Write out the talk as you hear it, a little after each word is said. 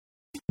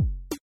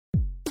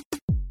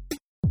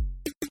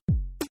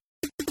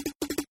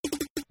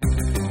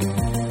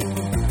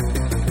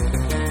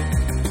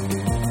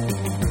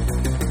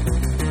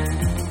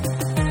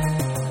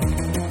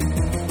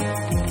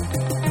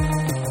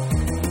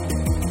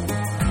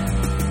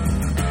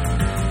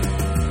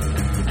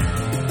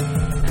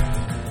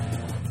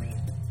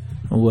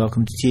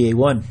Welcome to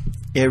TA1,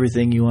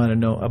 everything you want to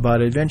know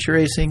about adventure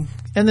racing,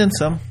 and then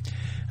some.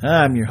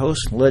 I'm your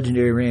host,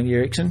 legendary Randy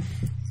Erickson,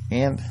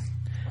 and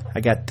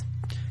I got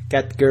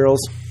the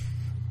girls,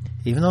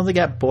 even though they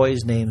got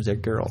boys' names, they're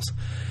girls,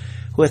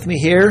 with me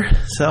here.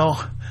 So,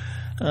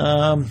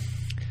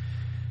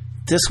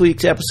 this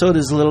week's episode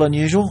is a little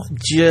unusual.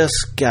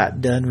 Just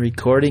got done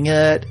recording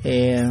it,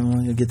 and I'm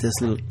going to get this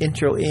little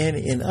intro in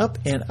and up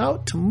and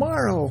out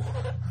tomorrow.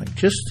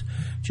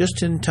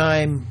 Just in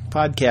time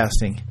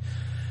podcasting.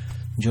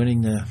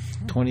 Joining the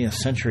 20th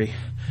century,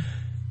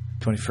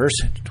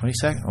 21st,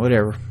 22nd,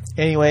 whatever.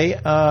 Anyway,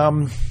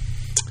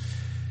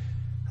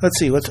 let's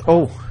see. You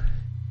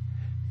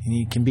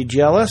can be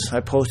jealous. I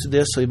posted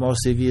this, so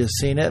most of you have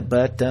seen it,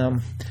 but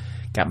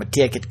got my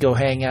ticket to go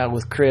hang out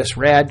with Chris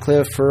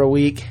Radcliffe for a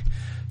week,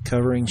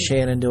 covering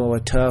Shenandoah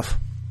Tough.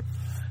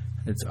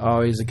 It's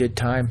always a good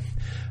time.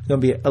 It's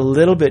going to be a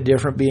little bit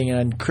different being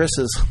on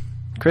Chris's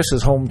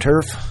home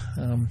turf.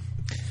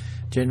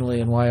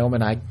 Generally in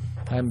Wyoming,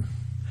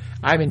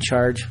 I'm in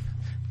charge.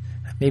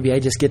 Maybe I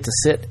just get to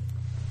sit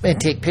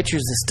and take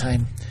pictures this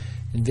time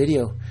and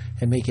video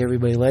and make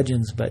everybody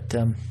legends. But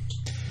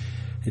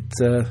it's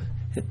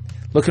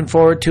looking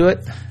forward to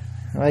it.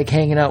 I like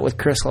hanging out with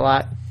Chris a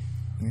lot.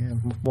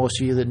 Most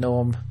of you that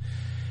know him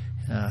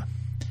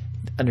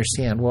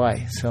understand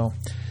why. So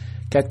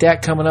got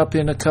that coming up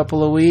in a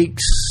couple of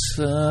weeks.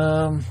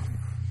 I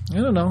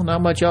don't know,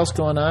 not much else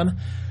going on.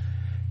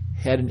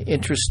 Had an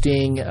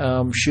interesting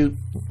shoot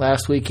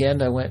last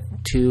weekend. I went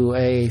to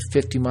a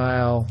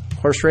 50-mile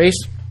horse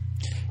race,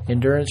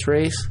 endurance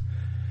race.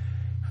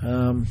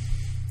 It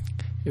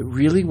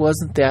really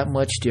wasn't that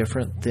much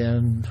different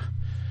than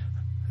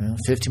a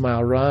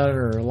 50-mile run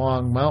or a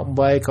long mountain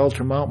bike,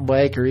 ultra mountain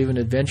bike, or even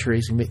adventure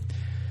racing.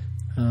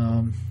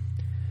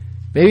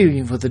 Maybe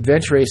even with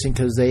adventure racing,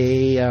 because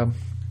they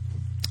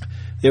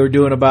were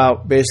doing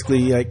about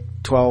basically like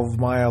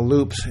 12-mile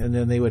loops, and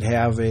then they would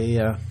have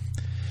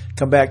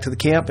come back to the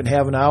camp and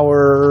have an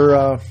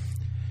hour,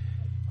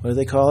 what do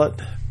they call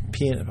it?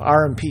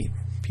 RMP,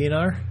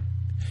 PNR?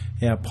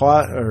 Yeah,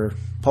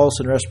 pulse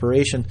and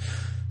respiration.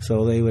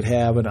 So they would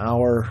have an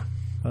hour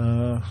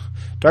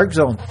dark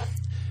zone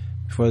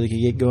before they could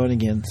get going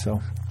again.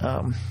 So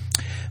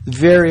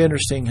very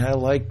interesting. I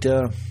liked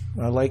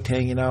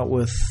hanging out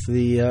with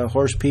the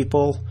horse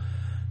people.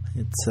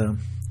 It's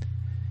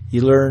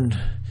you learn.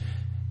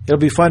 It'll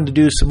be fun to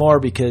do some more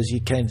because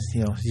you can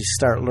you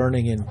start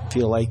learning and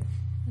feel like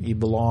you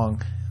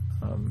belong.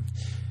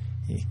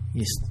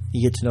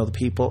 You get to know the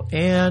people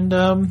and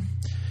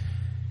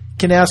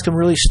can ask them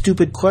really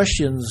stupid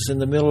questions in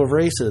the middle of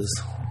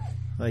races,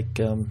 like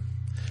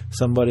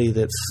somebody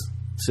that's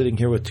sitting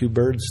here with two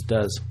birds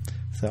does.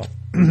 So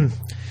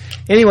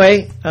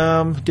anyway,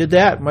 did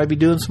that. Might be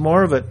doing some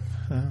more of it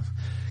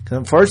because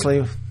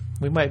unfortunately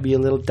we might be a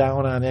little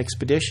down on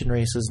expedition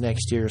races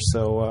next year.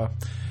 So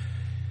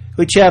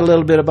we chat a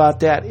little bit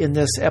about that in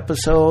this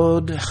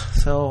episode.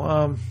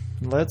 So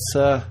let's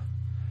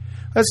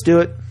do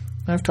it.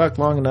 I've talked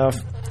long enough.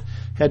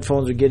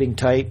 Headphones are getting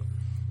tight.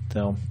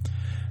 So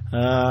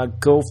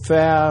go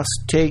fast,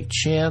 take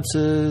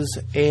chances,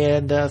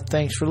 and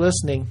thanks for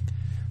listening.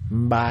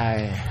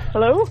 Bye.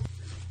 Hello?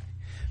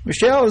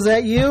 Michelle, is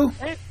that you?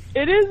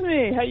 It is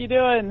me. How you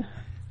doing?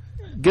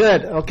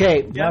 Good.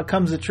 Okay, now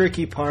comes the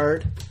tricky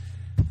part.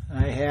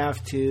 I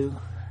have to,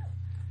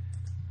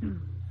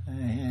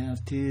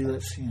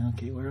 let's see.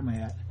 Okay, where am I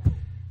at?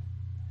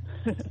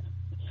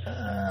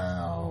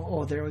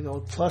 There we go.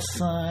 Plus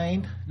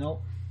sign.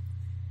 Nope.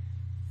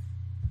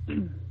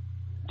 To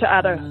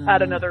add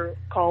another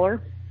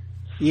caller?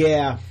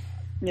 Yeah.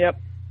 Yep.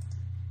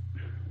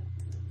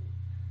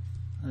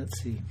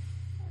 Let's see.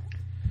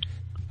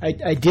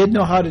 I did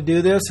know how to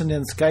do this, and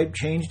then Skype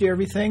changed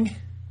everything.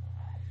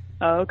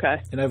 Oh,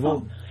 okay. And I've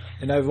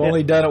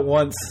only done it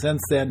once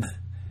since then.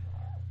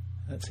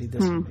 Let's see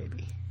this one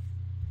maybe.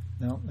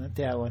 No, not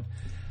that one.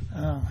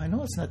 I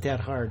know it's not that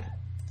hard.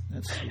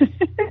 Let's see.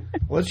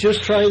 Let's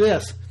just try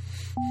this.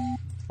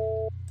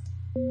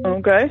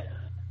 Okay.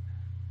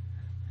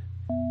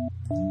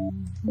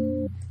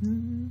 Do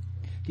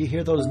you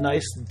hear those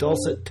nice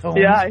dulcet tones?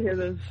 Yeah, I hear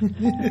those.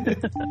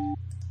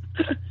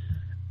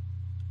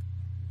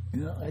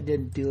 No, I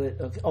didn't do it.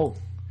 Okay. Oh,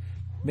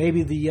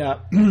 maybe the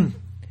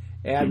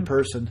ad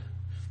person.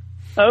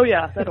 Oh,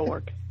 yeah, that'll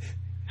work.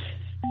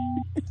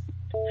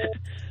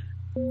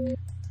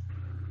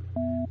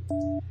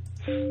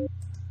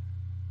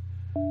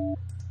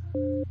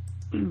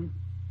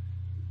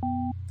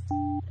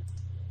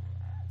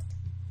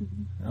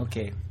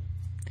 Okay.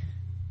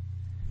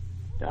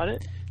 Got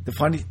it? The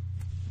funny...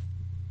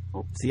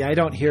 See, I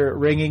don't hear it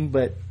ringing,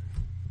 but... Is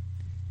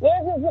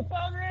the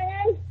phone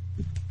ringing?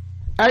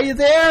 Are you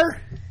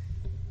there?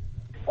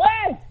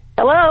 What?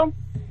 Hello?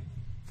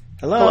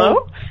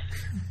 Hello?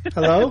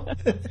 Hello?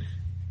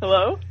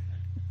 Hello?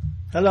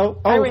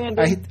 Hello? Hi, Oh,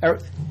 Randy.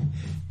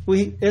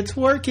 it's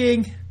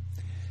working.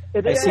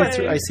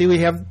 I see we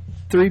have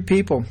 3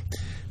 people.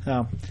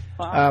 So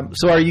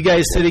are you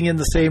guys sitting in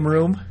the same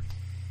room?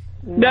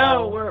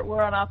 No,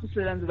 we're on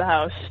opposite ends of the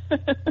house.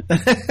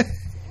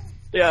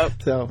 Yeah.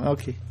 So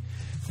okay.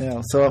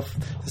 Yeah. So if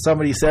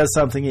somebody says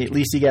something, at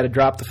least you got to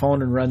drop the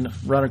phone and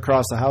run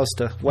across the house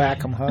to whack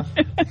them, huh?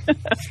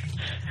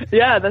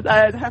 Yeah,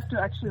 I'd have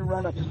to actually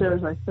run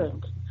upstairs, I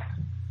think.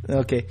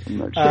 Okay. I'm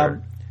not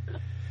sure.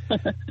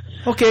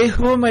 Okay.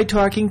 Who am I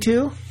talking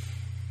to?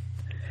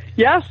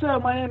 Yeah, so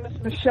my name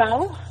is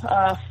Michelle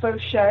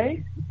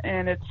Fauché,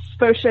 and it's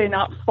Fauché,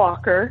 not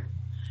Fokker.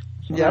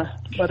 Yep.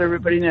 Let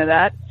everybody know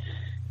that.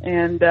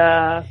 And,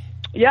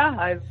 yeah,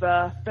 I've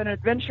been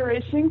adventure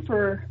racing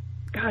for,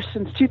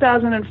 since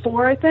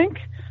 2004, I think.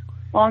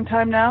 Long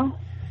time now.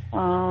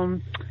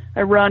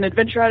 I run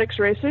Adventure Addicts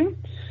Racing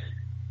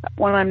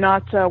when I'm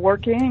not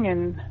working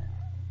and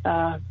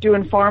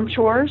doing farm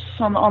chores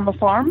on the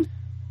farm.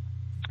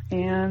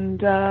 And,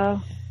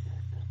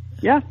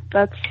 yeah,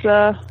 that's...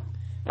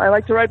 I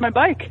like to ride my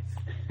bike.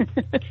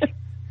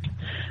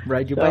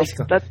 Ride your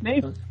bicycle. That's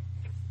me.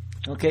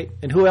 Okay.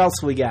 And who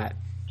else we got?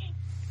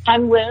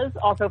 I'm Liz,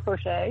 also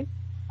Fauché,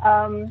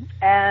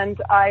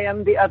 and I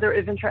am the other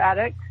adventure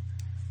addict.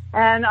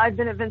 And I've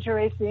been adventure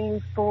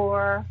racing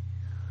for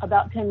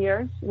about 10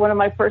 years. One of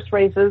my first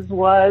races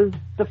was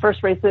the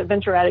first race that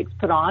Adventure Addicts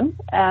put on,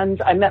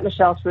 and I met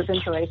Michelle through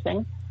adventure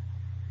racing.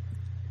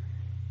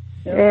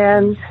 Yep.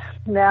 And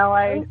now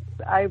I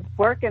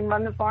work and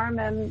run the farm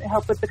and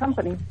help with the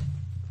company.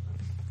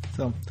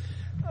 So,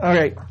 all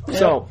right. Yep.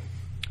 So,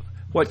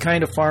 what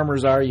kind of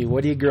farmers are you?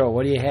 What do you grow?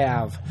 What do you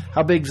have?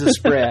 How big's the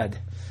spread?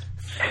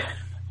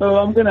 Oh,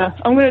 I'm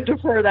gonna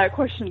defer that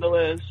question to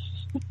Liz.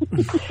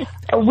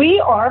 We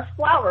are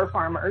flower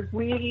farmers.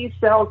 We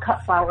sell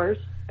cut flowers,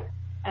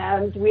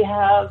 and we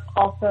have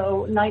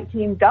also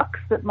 19 ducks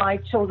that my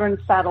children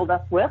saddled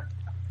us with,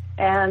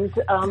 and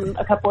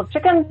a couple of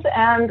chickens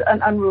and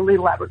an unruly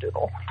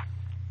labradoodle.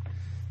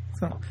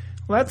 So,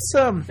 let's.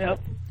 Yep.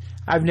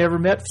 I've never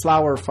met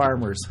flower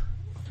farmers.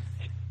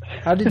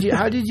 How did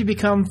you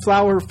become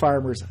flower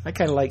farmers? I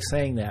kind of like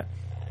saying that.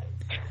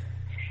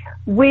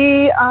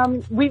 We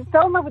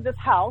fell in love with this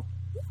house.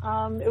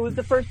 It was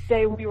the first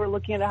day we were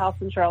looking at a house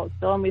in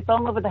Charlottesville, and we fell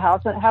in love with the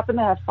house, and it happened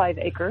to have 5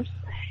 acres.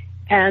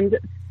 And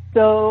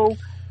so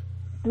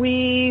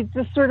we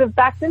just sort of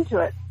backed into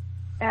it.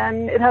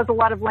 And it has a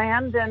lot of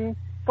land, and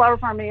flower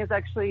farming is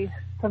actually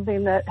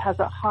something that has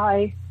a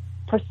high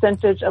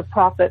percentage of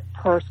profit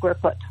per square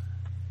foot.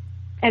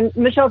 And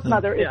Michelle's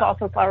mother is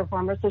also a flower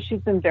farmer, so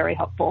she's been very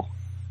helpful.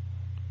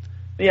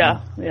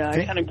 Yeah,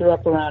 I kind of grew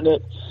up around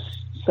it.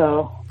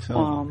 So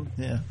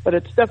yeah. But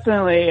it's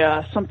definitely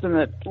something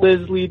that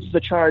Liz leads the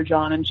charge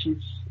on, and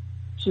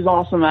she's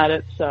awesome at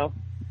it. So,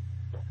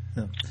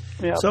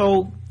 yeah.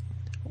 So,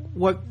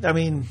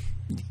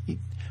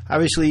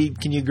 obviously,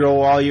 can you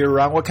grow all year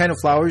round? What kind of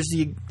flowers do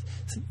you?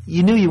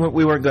 You knew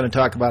we weren't going to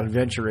talk about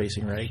adventure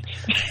racing, right?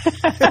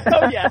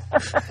 Oh yeah,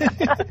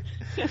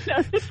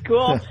 that's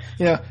cool.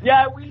 Yeah.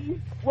 Yeah,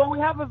 we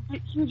have a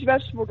huge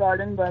vegetable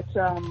garden, but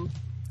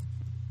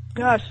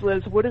gosh,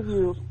 Liz, what have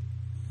you?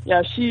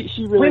 Yeah, she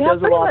really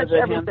does a lot of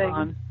it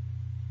hands-on.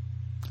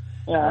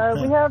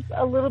 Yeah. We have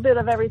a little bit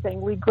of everything.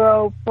 We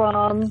grow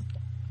from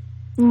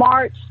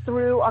March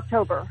through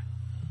October.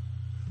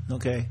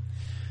 Okay.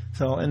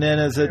 So, and then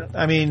is it,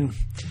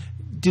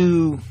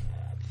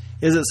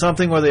 is it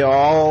something where they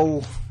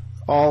all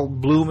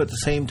bloom at the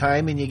same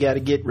time and you got to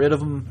get rid of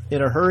them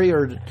in a hurry,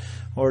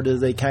 or do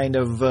they kind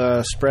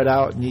of spread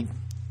out and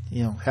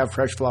you have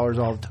fresh flowers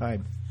all the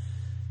time?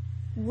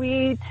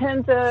 We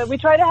try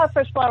to have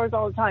fresh flowers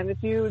all the time.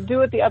 If you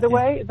do it the other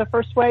way, the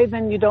first way,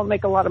 then you don't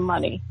make a lot of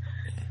money.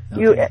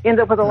 Okay. You end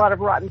up with a lot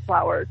of rotten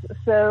flowers.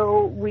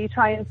 So we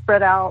try and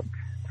spread out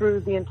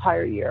through the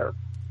entire year.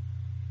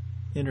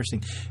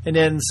 Interesting. And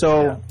then,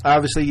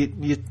 obviously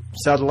you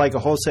sounded like a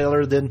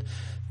wholesaler. Then,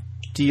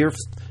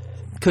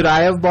 could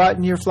I have bought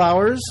in your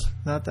flowers?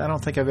 I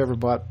don't think I've ever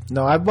bought.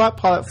 No, I've bought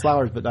Paulette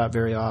flowers, but not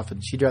very often.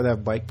 She'd rather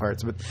have bike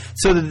parts. But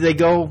so did they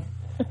go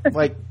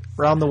like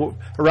around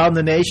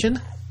the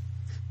nation?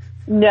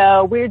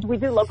 No, we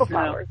do local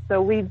flowers.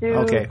 So we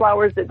do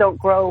flowers that don't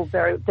grow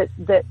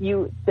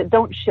that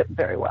don't ship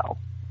very well.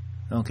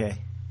 Okay.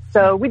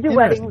 So we do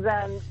weddings,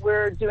 and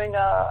we're doing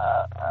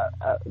a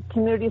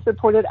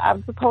community-supported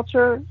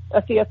agriculture,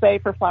 a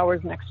CSA for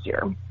flowers next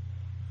year.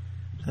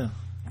 Oh,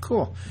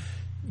 cool.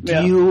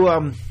 Do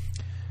you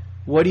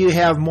what do you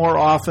have more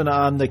often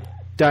on the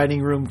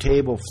dining room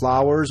table,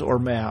 flowers or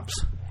maps?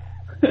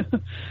 That's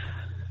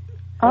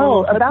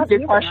a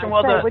good question.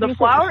 Well, the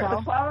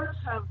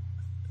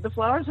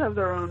flowers have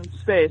their own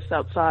space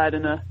outside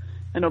in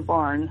a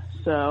barn.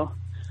 So,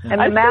 and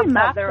the maps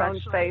have their own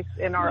space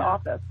in our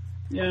office.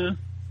 Yeah.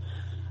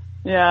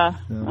 Yeah.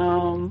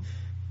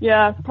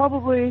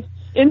 Probably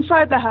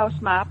inside the house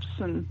maps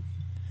and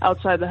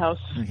outside the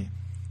house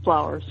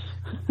flowers.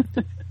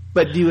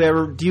 But do you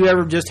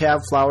ever just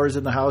have flowers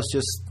in the house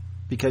just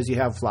because you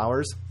have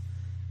flowers?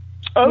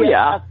 Oh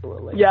yeah,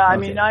 absolutely. Yeah, I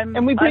mean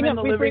we bring them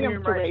to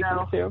right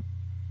now too.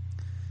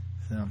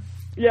 So.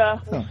 Yeah,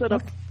 we'll set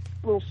up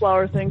little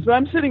flower things. But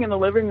I'm sitting in the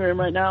living room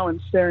right now and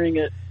staring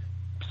at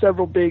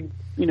several big,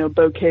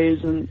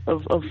 bouquets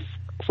of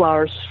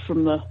flowers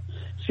from the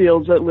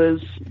fields that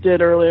Liz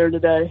did earlier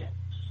today.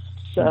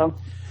 So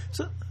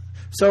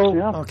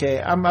yeah.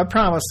 Okay, I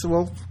promise.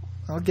 I'll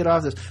get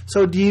off this.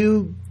 So, do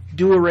you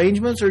do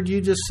arrangements, or do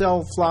you just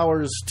sell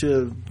flowers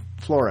to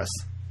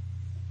florists?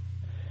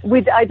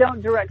 I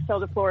don't direct sell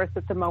to florists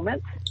at the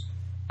moment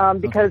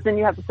because then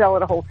you have to sell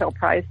at a wholesale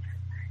price.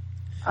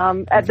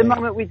 At the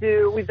moment, we've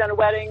done a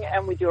wedding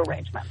and we do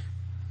arrangement.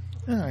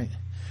 All right.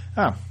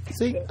 Oh,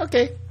 see,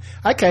 okay,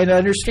 I kind of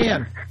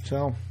understand.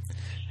 So,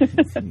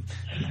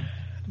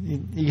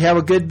 you have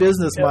a good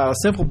business model, a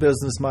simple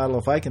business model,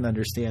 if I can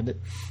understand it.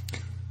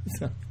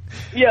 So,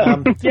 yeah,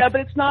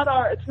 but it's not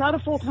a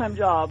full-time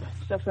job.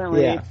 It's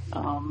definitely, at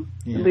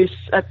least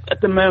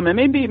at the moment.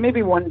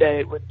 Maybe one day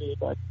it would be,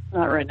 but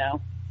not right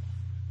now.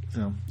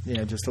 So,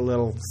 just a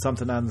little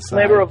something on the side.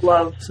 Labor of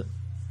love. So,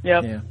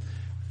 yep.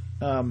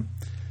 Yeah.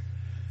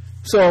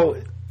 So,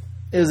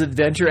 is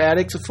Adventure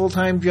Addicts a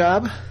full-time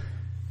job?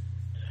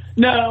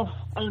 No,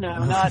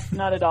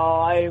 not at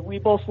all. We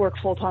both work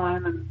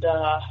full-time, and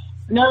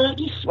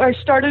I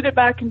started it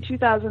back in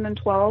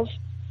 2012.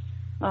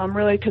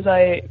 Really, because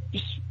I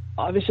just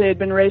obviously had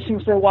been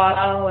racing for a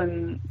while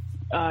and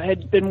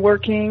had been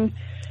working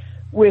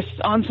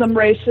on some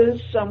races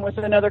with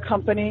another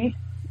company,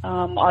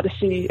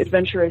 Odyssey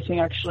Adventure Racing,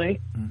 actually,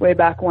 way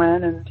back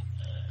when, and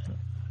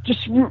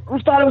just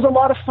thought it was a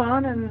lot of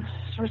fun, and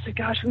sort of said,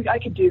 gosh, I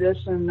could do this,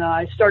 and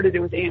I started it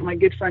with my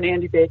good friend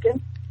Andy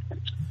Bacon,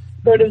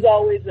 but it was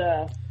always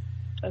a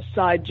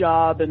side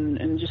job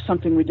and just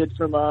something we did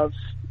for love,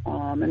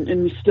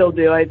 and we still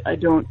do. I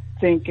don't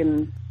think,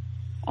 and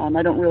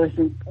I don't really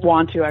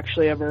want to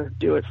actually ever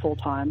do it full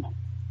time.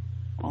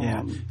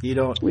 You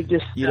don't. We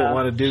just you don't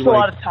want to do a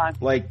lot of time.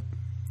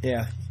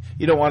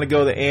 You don't want to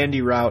go the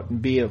Andy route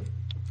and be a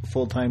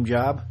full time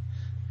job.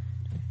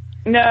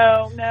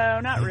 No,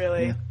 not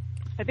really. Yeah.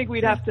 I think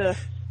we'd have to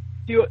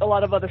do a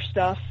lot of other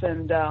stuff,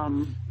 and I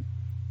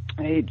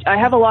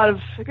have a lot of.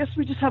 I guess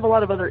we just have a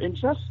lot of other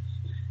interests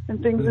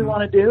and things we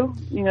want to do.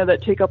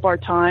 That take up our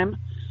time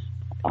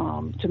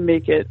to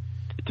make it.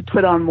 To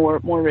put on more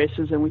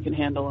races than we can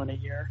handle in a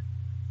year.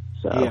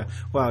 So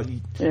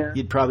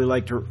you'd probably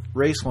like to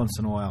race once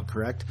in a while,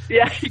 correct?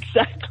 Yeah,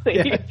 exactly.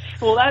 Yeah.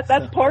 Well,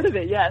 that's part of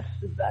it. Yes,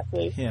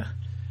 exactly. Yeah.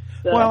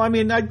 So, well, I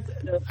mean, I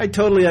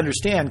totally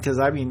understand because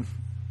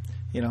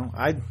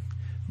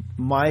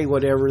my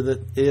whatever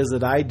that is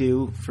that I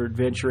do for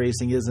adventure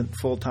racing isn't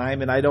full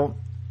time, and I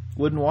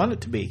wouldn't want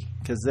it to be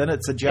because then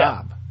it's a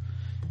job.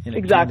 Yeah.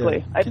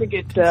 Exactly. I think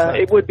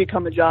it would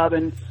become a job,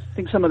 and I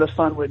think some of the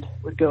fun would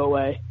go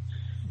away.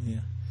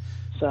 Yeah.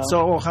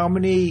 So how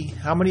many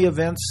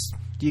events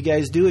do you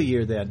guys do a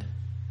year then?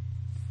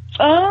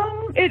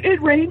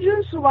 It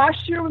ranges. So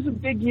last year was a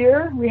big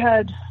year. We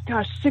had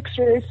 6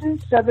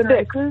 races, 7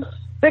 races.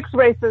 6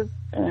 races.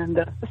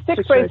 And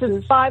 6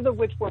 races, 5 of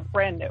which were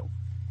brand new.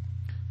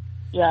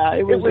 Yeah,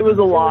 it was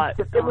a lot.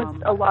 It was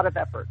a lot of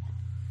effort.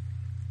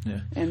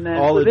 Yeah. And then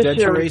all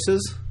adventure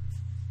races?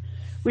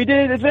 We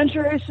did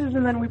adventure races,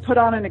 and then we put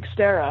on an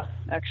Xterra,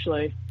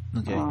 actually,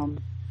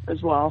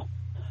 as well.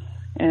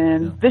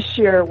 And this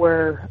year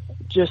we're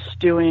just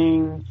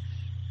doing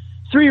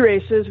 3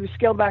 races. We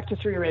scaled back to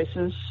 3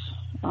 races.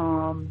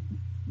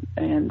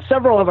 And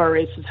several of our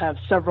races have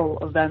several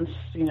events,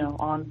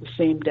 on the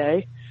same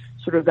day.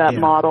 Sort of that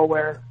model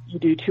where you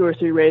do 2 or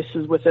 3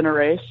 races within a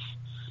race.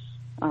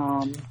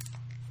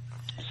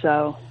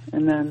 So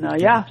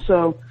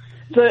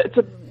it's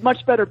a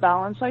much better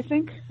balance, I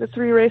think, the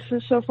 3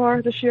 races so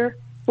far this year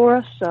for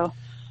us. So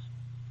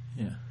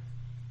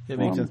it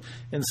makes sense.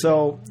 And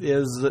so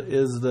is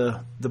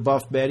the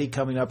Buff Betty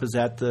coming up? Is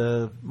that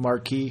your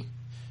marquee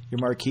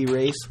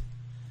race?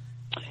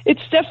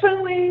 It's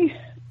definitely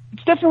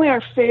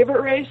our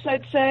favorite race,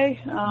 I'd say.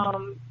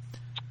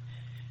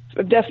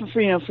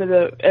 Definitely, for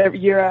the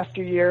year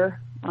after year,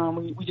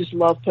 we just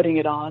love putting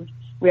it on.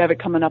 We have it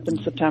coming up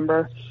in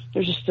September.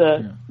 There's just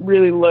a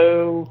really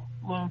low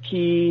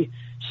key,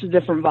 just a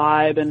different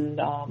vibe and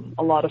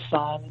a lot of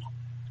fun.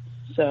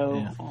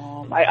 So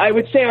I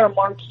would say our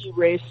marquee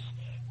race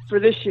for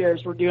this year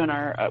is we're doing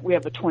we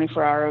have a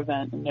 24-hour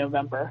event in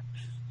November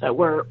that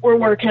we're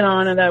working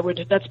on, and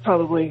that's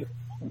probably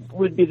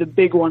would be the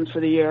big one for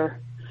the year.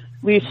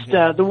 At least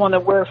the one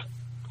that we're,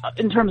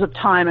 in terms of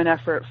time and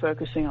effort,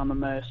 focusing on the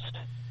most.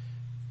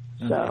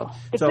 So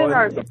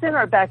it's in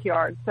our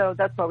backyard, so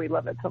that's why we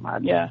love it so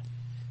much. Yeah.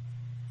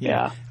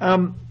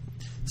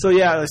 So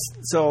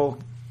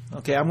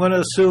I'm going to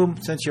assume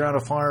since you're on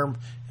a farm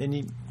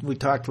and we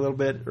talked a little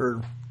bit,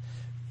 or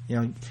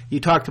you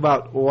talked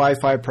about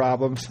Wi-Fi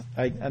problems.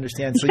 I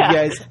understand. So you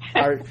guys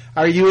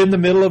are you in the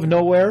middle of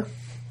nowhere?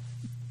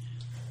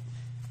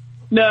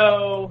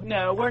 No,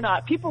 we're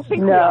not. People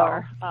think we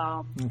are.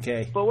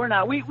 Okay. But we're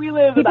not. We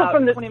live about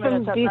 20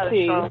 minutes outside of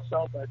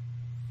Charlottesville, but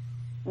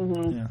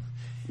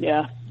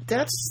yeah.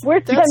 We're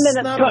 10 minutes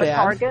not from bad.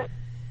 Target.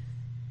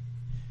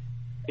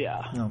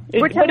 Yeah. No.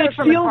 We're 10 minutes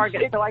from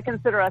Target, so I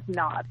consider us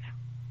not.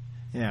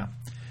 Yeah.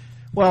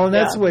 Well, and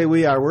that's the way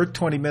we are. We're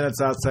 20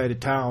 minutes outside of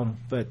town,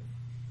 but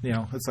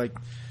it's like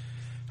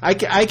I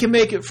can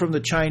make it from the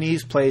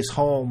Chinese place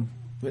home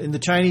in the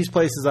Chinese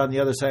places on the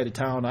other side of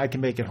town, I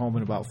can make it home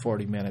in about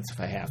 40 minutes if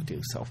I have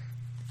to. So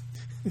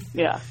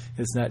Yeah.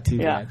 it's not too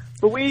Yeah. bad.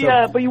 But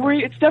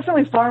it's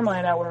definitely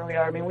farmland out where we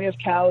are. I mean, we have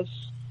cows,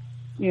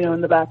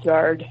 in the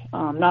backyard.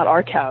 Not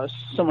our cows,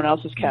 someone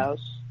else's cows.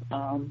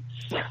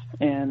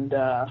 And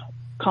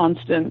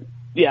constant,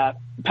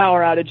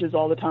 power outages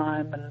all the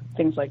time and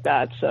things like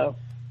that. So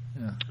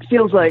it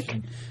feels like,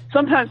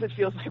 sometimes it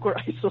feels like we're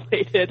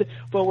isolated,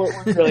 but we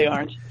really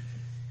aren't.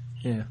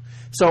 Yeah.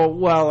 So,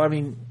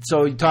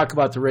 so you talk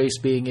about the race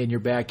being in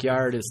your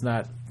backyard. It's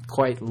not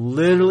quite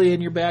literally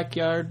in your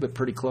backyard, but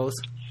pretty close.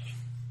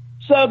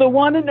 So the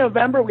one in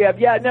November we have,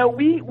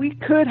 we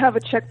could have a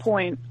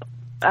checkpoint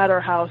at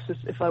our house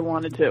if I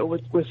wanted to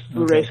with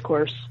the race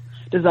course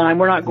design.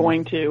 We're not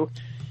going to,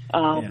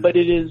 but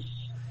it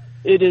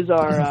is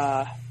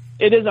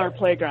our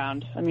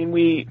playground. I mean,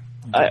 we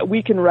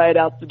can ride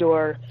out the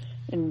door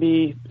and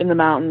be in the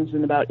mountains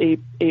in about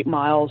 8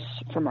 miles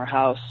from our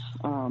house.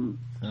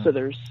 So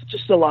there's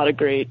just a lot of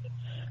great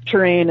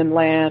terrain and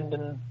land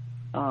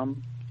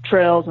and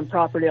trails and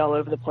property all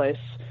over the place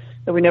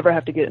that we never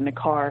have to get in a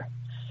car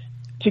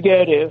to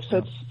go to. So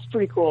it's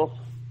pretty cool.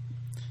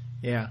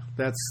 Yeah,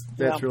 that's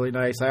really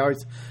nice. I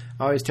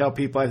always tell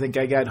people I think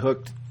I got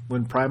hooked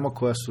when Primal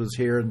Quest was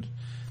here in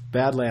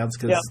Badlands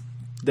because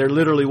there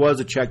literally was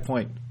a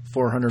checkpoint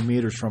 400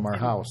 meters from our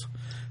house.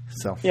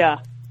 So yeah.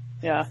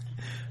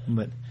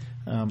 But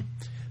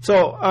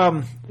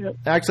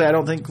actually, I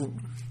don't think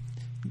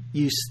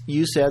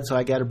you said, so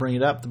I got to bring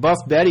it up. The Buff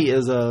Betty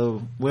is a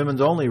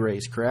women's only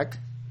race, correct?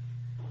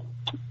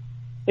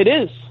 It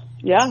is.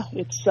 Yeah,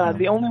 it's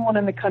the only one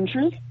in the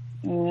country,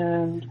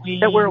 and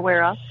that we're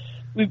aware of.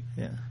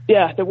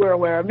 That we're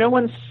aware of. No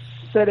one's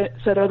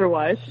said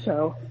otherwise,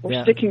 so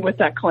we're sticking with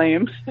that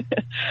claim.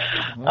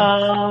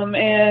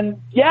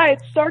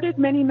 It started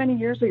many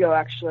years ago.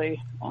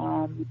 Actually,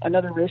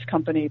 another race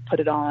company put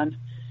it on,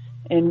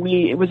 and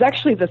it was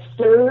actually the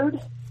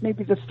third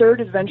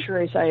adventure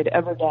race I had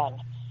ever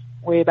done,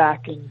 way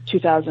back in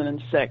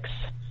 2006,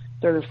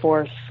 third or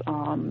fourth,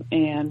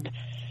 and.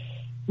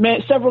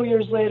 Several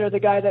years later, the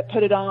guy that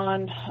put it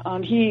on,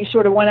 he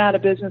sort of went out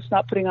of business,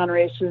 not putting on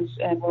races.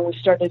 And when we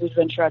started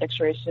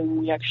Adventuretics Racing,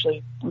 we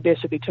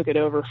basically took it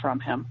over from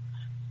him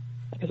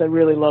because I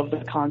really loved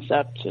the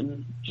concept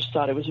and just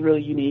thought it was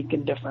really unique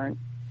and different.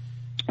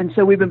 And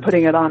so we've been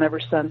putting it on ever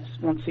since,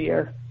 once a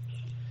year.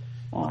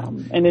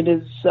 And it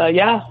is,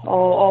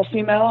 all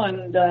female,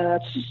 and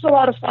it's just a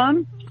lot of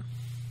fun.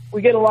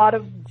 We get a lot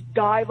of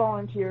guy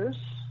volunteers.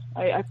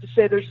 I have to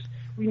say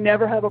we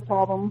never have a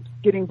problem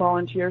getting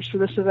volunteers for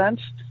this event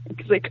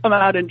because they come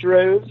out in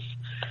droves,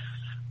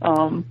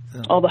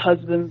 all the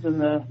husbands and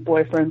the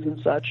boyfriends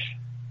and such.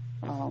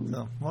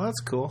 Well,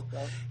 that's cool.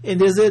 And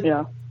is it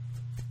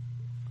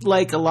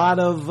like a lot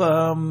of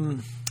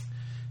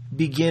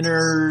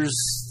beginners,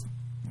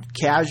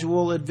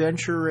 casual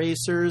adventure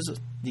racers?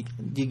 Do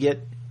you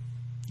get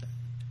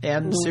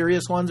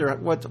serious ones, or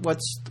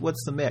what's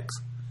the mix?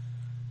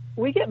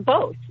 We get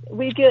both.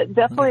 We get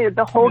definitely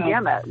the whole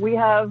gamut. We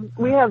have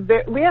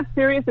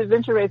serious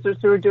adventure racers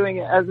who are doing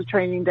it as a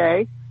training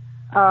day,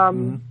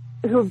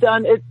 who've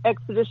done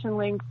expedition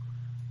links,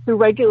 who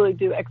regularly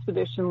do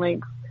expedition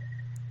links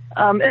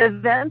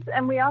events,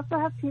 and we also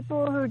have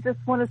people who just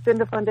want to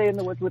spend a fun day in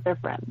the woods with their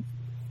friends.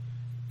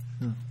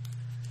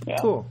 Yeah.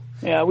 Cool.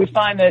 Yeah, we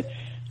find that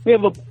we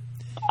have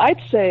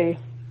I'd say,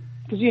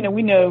 because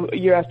we know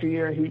year after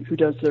year who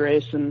does the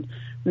race, and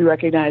we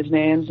recognize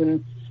names,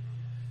 and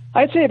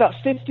I'd say about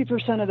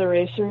 50% of the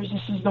racers,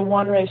 this is the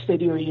one race they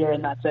do a year,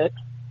 and that's it.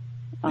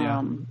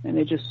 And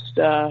they just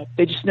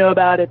know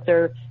about it.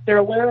 They're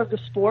aware of the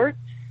sport.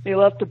 They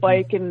love to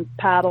bike and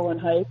paddle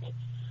and hike,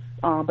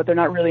 but they're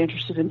not really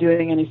interested in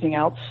doing anything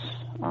else.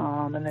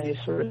 And they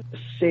sort of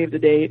save the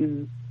date,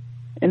 and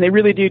they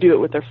really do it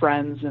with their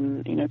friends,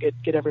 and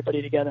get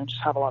everybody together and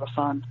just have a lot of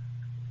fun.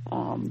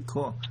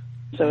 Cool.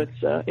 So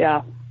it's All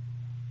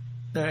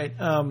right.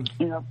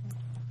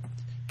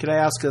 Could I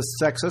ask a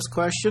sexist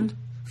question?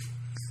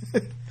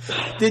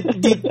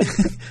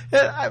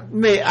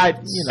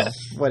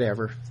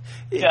 Whatever.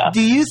 Yeah.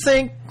 Do you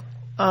think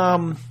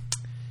that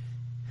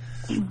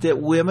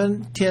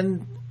women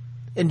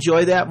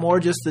enjoy that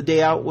more, just the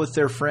day out with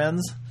their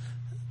friends,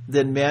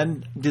 than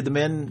men? Did the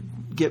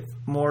men get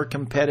more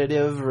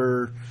competitive,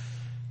 or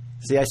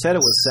see? I said it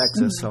was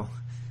sexist, so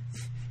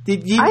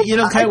did you?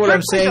 Kind of what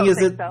I'm saying is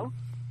that so.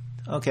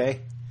 Okay.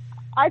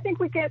 I think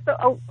we get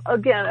a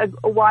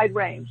wide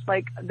range.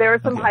 Like, there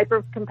are some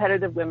hyper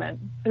competitive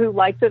women who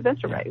like to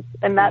adventure race,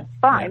 and that's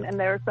fine. And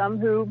there are some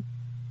who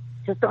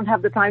just don't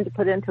have the time to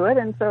put into it,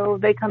 and so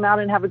they come out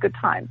and have a good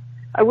time.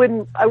 I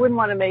wouldn't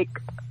want to make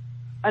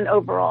an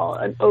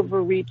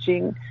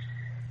overreaching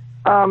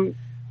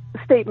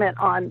statement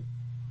on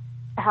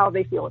how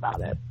they feel about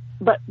it.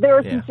 But there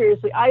are some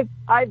seriously. I've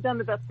done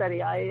the Buff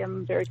Betty. I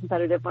am very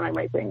competitive when I'm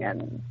racing,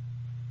 and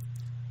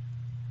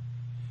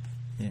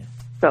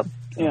so.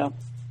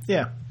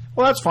 Yeah.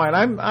 Well, that's fine.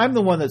 I'm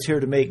the one that's here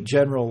to make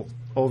general,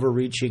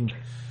 overreaching,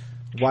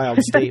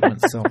 wild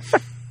statements. So,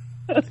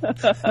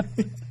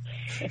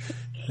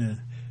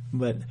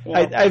 But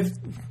Yeah. I've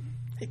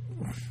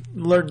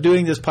learned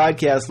doing this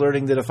podcast,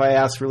 learning that if I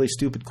ask really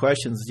stupid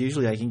questions,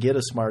 usually I can get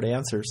a smart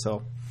answer.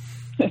 So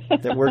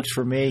that works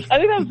for me. I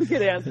think that was a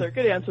good answer.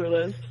 Good answer,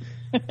 Liz.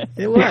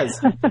 It was.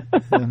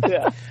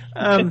 Yeah.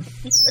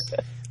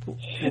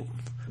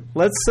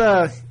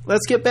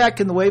 Let's get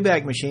back in the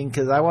Wayback Machine,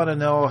 because I want to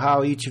know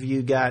how each of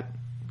you got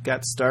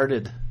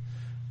started.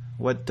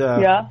 What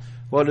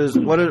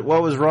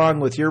was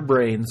wrong with your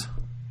brains?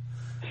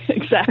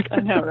 Exactly.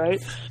 I know,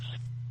 right?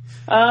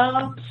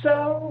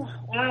 So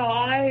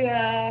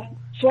I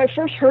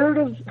first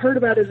heard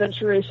about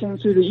adventure racing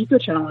through the Eco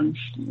Challenge.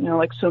 You know,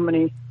 like so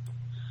many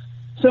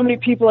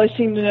people I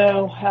seem to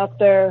know out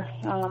there.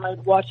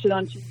 I'd watched it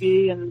on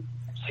TV and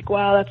it's like,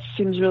 wow, that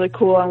seems really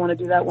cool. I want to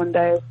do that one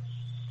day.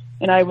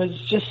 And I was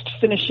just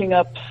finishing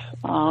up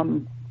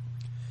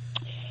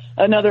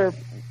another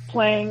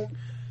playing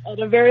at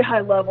a very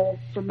high level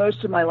for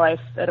most of my life,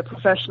 at a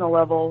professional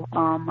level,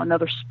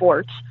 another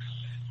sport,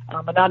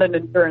 but not an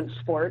endurance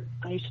sport.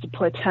 I used to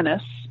play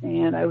tennis,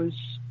 and I was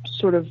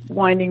sort of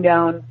winding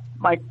down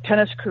my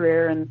tennis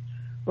career and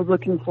was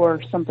looking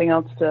for something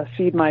else to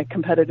feed my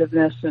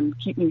competitiveness and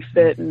keep me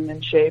fit and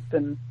in shape,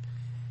 and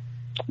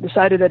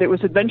decided that it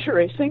was adventure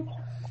racing.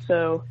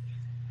 So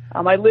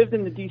I lived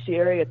in the DC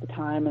area at the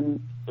time, and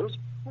there was a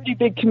pretty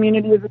big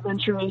community of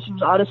adventure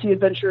racing. Odyssey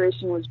Adventure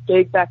Racing was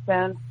big back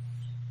then.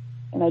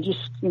 And I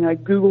just, I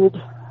Googled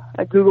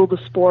the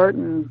sport,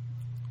 and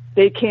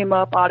they came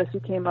up, Odyssey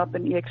came up,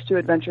 and EX2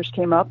 Adventures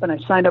came up, and I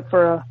signed up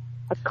for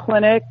a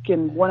clinic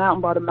and went out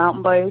and bought a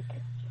mountain bike.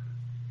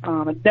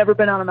 I'd never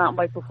been on a mountain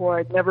bike before.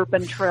 I'd never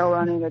been trail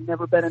running. I'd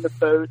never been in a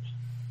boat.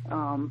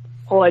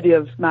 Whole idea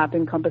of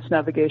mapping, compass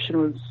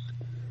navigation was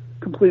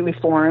completely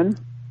foreign.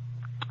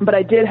 But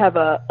I did have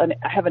I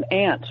have an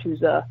aunt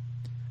who's a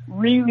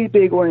really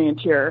big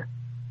orienteer,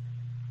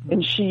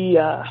 and she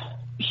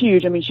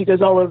huge. I mean, she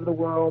goes all over the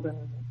world and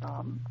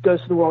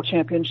goes to the world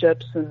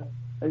championships, and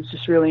I was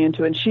just really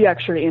into it. And she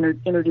actually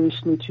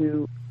introduced me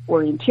to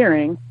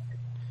orienteering.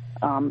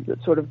 That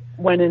sort of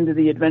went into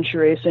the adventure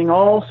racing,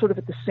 all sort of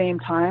at the same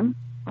time,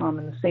 in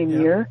the same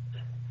year.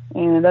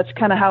 And that's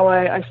kind of how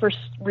I first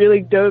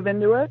really dove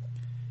into it,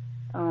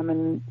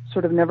 and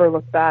sort of never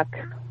looked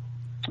back.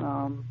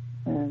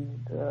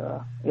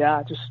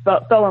 Just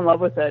fell in love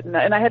with it.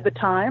 And I had the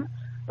time.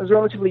 I was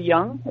relatively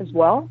young as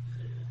well.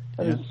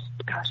 I was,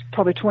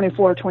 probably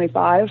 24 or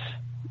 25,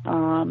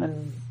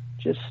 and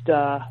just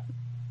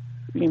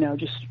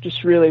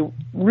really,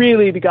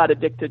 really got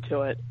addicted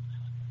to it,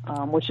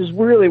 which is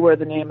really where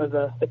the name of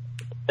the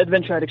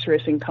Adventure Addicts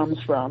Racing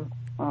comes from.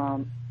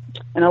 And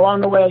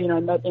along the way, I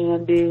met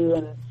Andy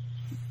and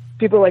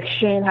people like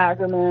Shane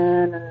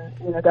Hagerman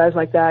and, guys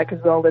like that,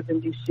 because we all lived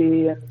in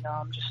DC, and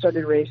just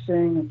started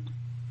racing.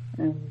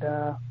 And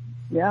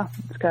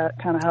it's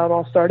kind of how it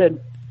all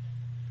started.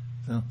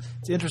 Well,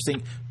 it's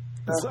interesting.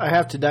 So I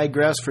have to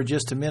digress for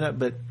just a minute,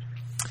 but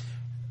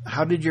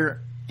how did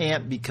your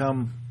aunt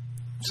become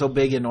so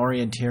big in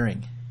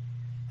orienteering?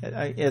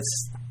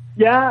 That's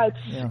not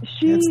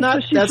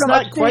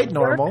quite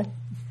normal.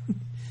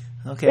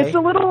 Okay. It's a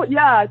little,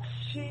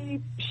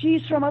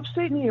 she's from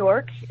upstate New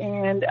York,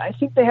 and I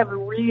think they have a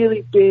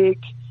really big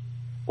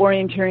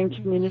orienteering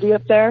community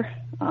up there.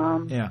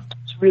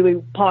 It's really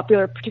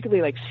popular,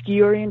 particularly like ski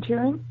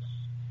orienteering.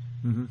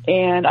 Mm-hmm.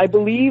 And I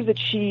believe that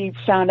she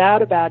found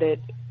out about it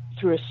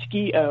through a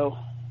ski-o,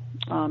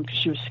 because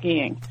she was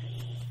skiing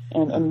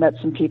and met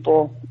some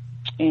people.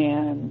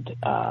 And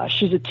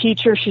she's a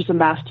teacher. She's a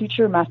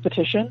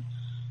mathematician.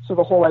 So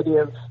the whole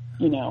idea of,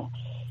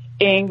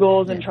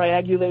 angles and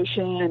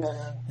triangulation and,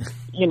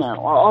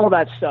 all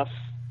that stuff,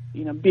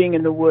 being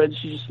in the woods,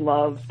 she just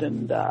loved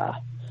and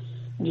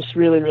just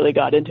really, really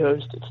got into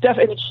it. It's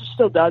definitely, she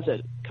still does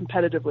it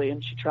competitively,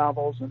 and she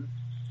travels. And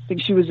I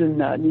think she was in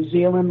New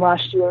Zealand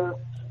last year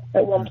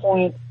at one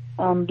point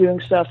doing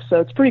stuff.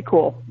 So it's pretty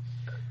cool.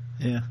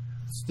 Yeah.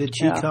 Did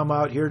she come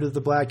out here to the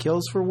Black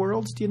Hills for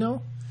Worlds, do you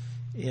know?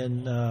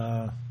 In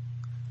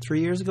 3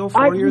 years ago,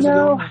 4 years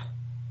ago?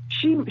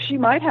 She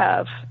might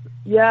have.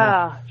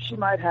 Yeah, she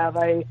might have.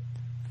 I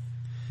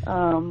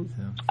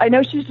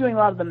know she's doing a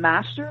lot of the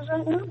Masters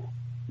right now,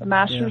 the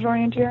Masters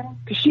orienteering,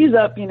 because she's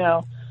up,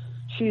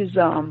 she's,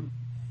 I don't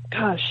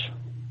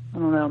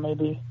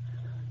know,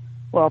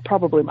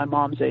 probably my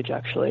mom's age,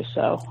 actually.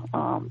 So,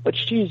 but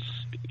she's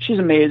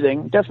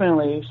amazing.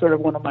 Definitely sort of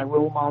one of my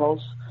role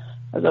models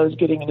as I was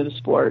getting into the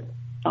sport.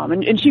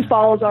 And she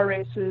follows our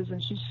races,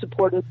 and she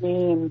supported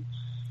me, and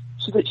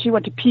she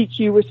went to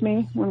PQ with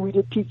me when we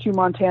did PQ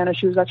Montana.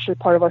 She was actually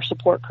part of our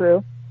support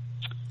crew,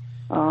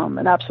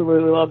 and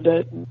absolutely loved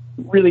it, and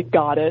really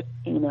got it,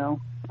 and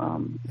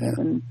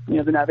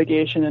the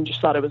navigation, and just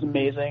thought it was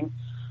amazing.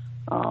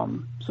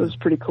 So it was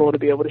pretty cool to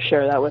be able to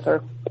share that with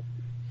her.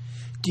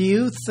 Do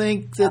you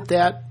think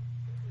that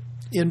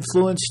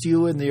influenced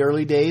you in the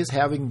early days,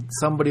 having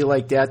somebody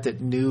like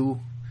that knew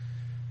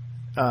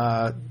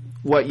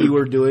what you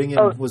were doing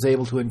and was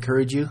able to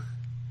encourage you?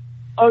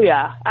 Oh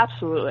yeah,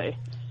 absolutely.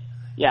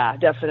 Yeah,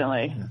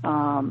 definitely.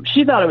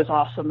 She thought it was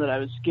awesome that I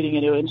was getting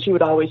into it, and she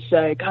would always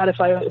say, "God,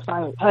 if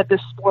I had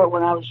this sport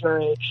when I was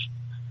your age,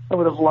 I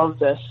would have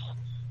loved this."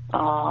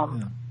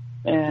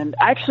 And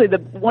actually,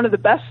 one of the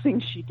best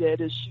things she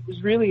did is she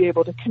was really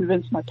able to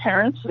convince my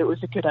parents that it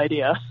was a good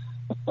idea.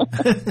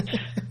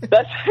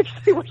 That's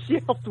actually what she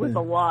helped with a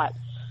lot.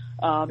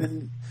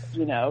 And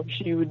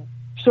she would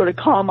sort of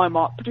calm my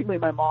mom, particularly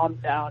my mom,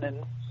 down,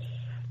 and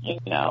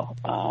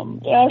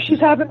she's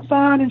having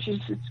fun, and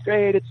it's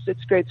great.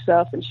 It's great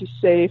stuff, and she's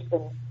safe,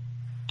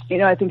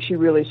 and I think she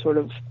really sort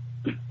of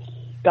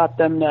got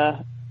them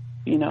to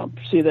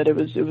see that it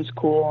was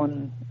cool,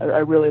 and I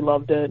really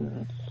loved it,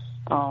 and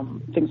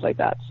things like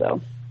that.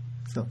 So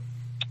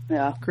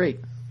yeah, great.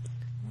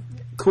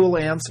 Cool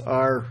aunts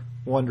are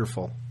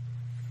wonderful.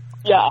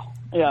 Yeah.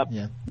 Yeah.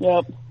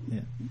 Yep.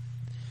 Yeah.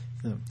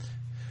 So.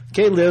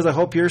 Okay, Liz, I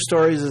hope your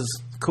stories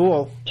is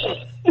cool.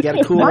 You got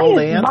a cool old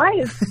aunt? Mine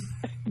is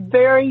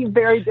very,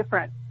 very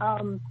different.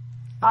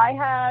 I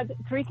had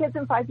 3 kids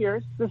in 5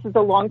 years. This is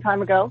a long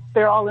time ago.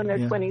 They're all in their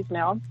 20s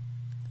now.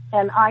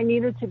 And I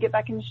needed to get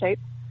back into shape,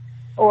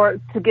 or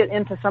to get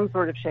into some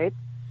sort of shape.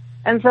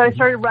 And so I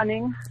started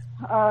running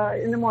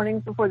in the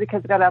mornings before the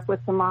kids got up with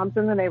some moms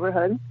in the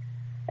neighborhood,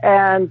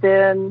 and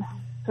then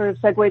sort of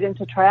segued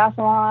into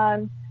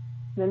triathlon,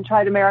 then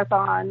tried a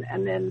marathon,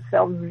 and then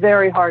fell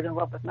very hard in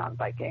love with mountain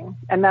biking.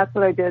 And that's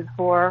what I did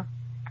for,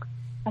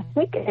 I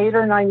think, 8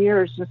 or 9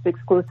 years, just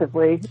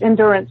exclusively.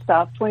 Endurance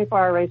stuff,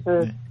 24-hour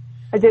races. Yeah.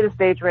 I did a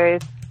stage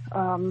race.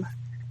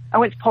 I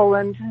went to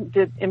Poland,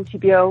 did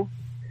MTBO.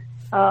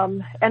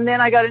 And then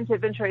I got into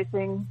adventure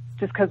racing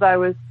just because I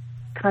was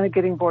kind of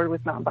getting bored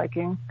with mountain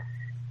biking.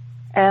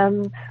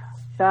 And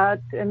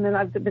then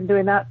I've been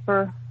doing that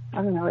for,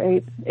 I don't know,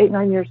 8,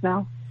 9 years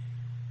now.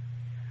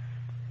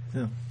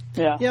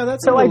 Yeah,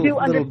 that's so a little,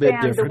 I do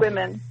understand the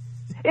women.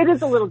 It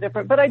is a little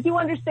different, but I do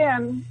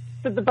understand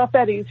for the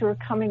buffetties who are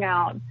coming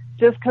out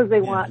just because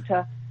they want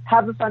to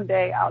have a fun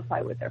day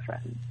outside with their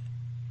friends.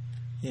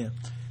 Yeah.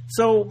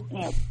 So,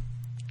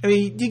 I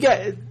mean, you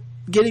got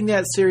getting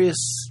that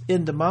serious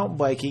into mountain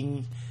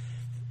biking.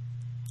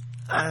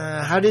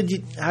 How did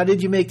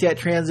you make that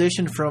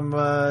transition from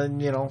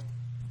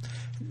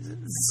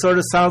sort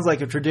of sounds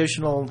like a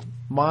traditional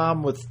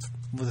mom with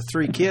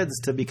 3 kids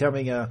to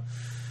becoming a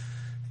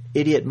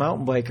idiot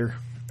mountain biker?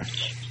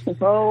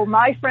 So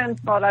my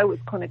friends thought I was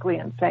clinically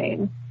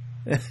insane.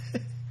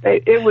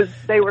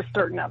 They were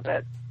certain of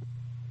it.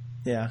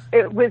 Yeah.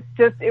 It was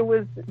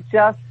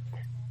just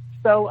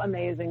so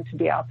amazing to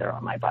be out there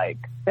on my bike.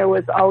 There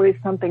was always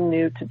something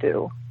new to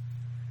do.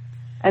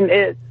 And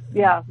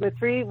with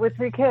three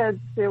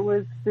kids, it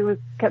was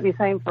kept me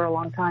sane for a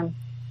long time.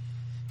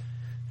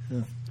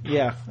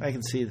 Yeah, I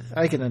can see.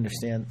 I can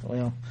understand.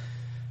 Well,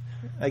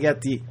 I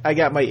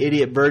got my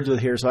idiot birds with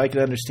here, so I can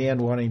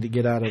understand wanting to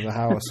get out of the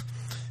house.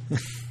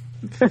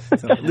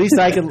 So at least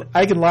I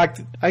can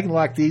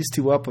lock these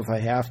 2 up if I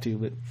have to.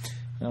 But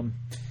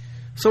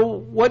so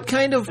what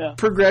kind of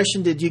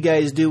progression did you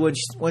guys do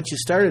once you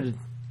started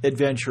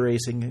adventure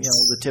racing?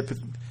 The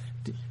typical.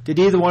 Did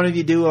either one of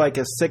you do like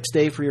a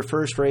 6-day for your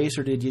first race,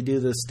 or did you do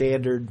the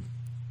standard,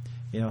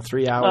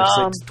 3 hours,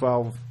 6,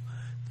 12?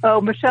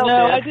 Oh, Michelle.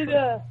 No, did. I did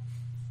a.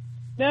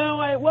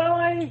 No,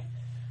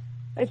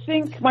 I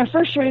think my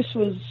first race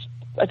was,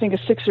 I think, a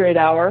 6 or 8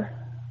 hour,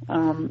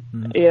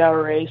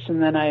 8-hour race,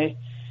 and then I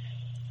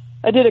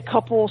did a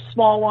couple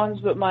small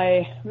ones, but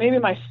maybe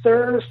my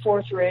 3rd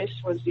or 4th race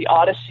was the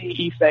Odyssey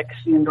E-Fix,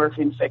 the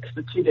Endorphin Fix,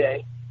 the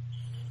 2-day.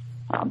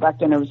 Back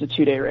then it was a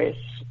 2-day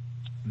race,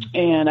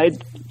 and I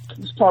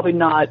should probably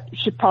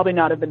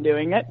not have been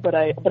doing it, but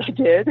I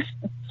did,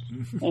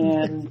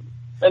 and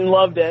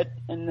loved it,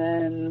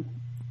 and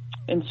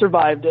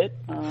survived it.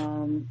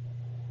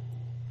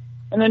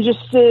 And then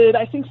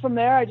I think from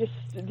there, I just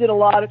did a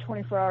lot of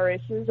 24-hour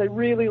races. I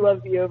really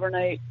loved the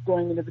overnight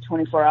going into the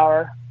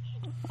 24-hour.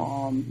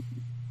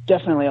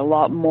 Definitely a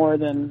lot more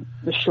than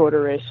the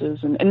shorter races.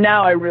 And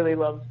now I really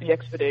love the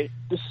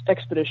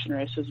expedition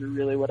races are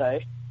really what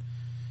I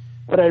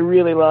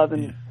really love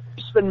and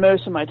spend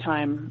most of my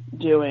time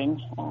doing.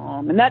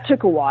 And that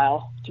took a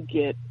while to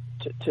get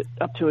to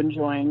up to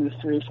enjoying the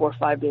 3, 4,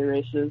 5-day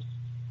races.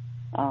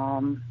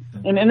 And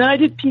then I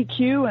did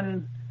PQ,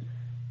 and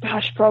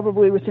gosh,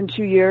 probably within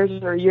 2 years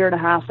or a year and a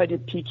half, I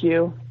did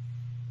PQ.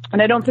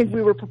 And I don't think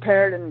we were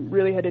prepared and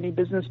really had any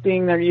business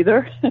being there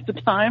either at the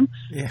time.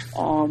 Yeah.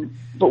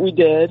 But we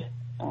did.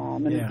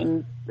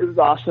 And it was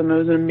awesome. It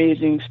was an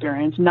amazing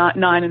experience.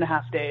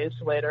 9.5 days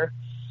later,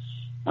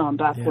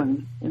 back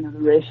when the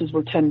races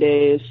were 10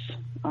 days.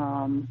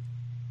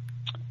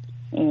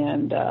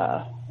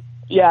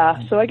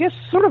 So I guess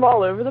sort of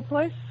all over the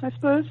place, I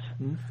suppose.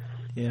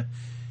 Yeah.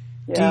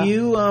 Do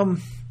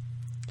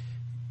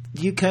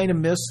you kind of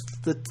miss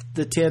the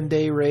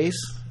 10-day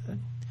race?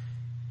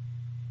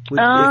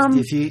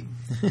 If you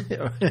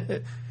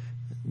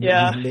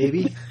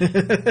maybe.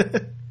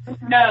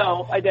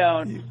 No, I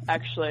don't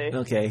actually.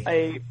 Okay.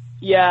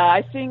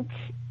 I think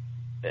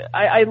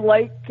I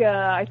like.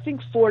 I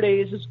think 4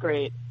 days is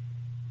great.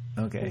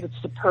 Okay.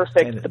 It's the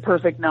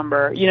perfect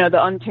number. You know,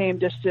 the untamed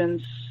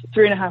distance,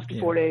 3.5 to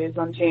 4 days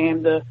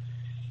untamed. I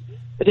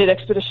did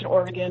Expedition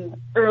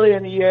Oregon earlier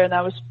in the year, and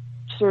that was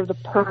sort of the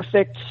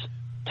perfect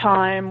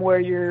time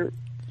where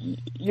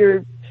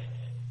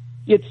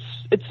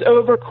it's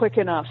over quick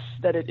enough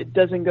that it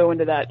doesn't go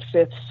into that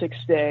 5th,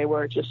 6th day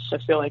where I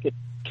feel like it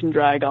can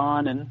drag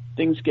on and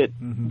things get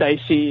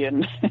dicey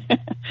and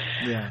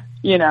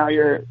you know,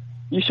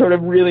 you sort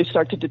of really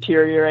start to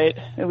deteriorate,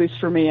 at least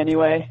for me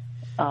anyway.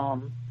 I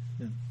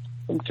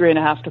think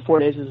 3.5 to 4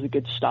 days is a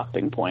good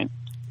stopping point.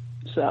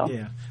 So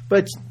yeah,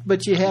 but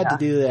you had to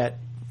do that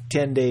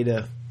 10-day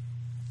to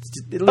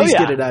at least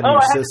get it out of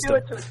your system. I had to do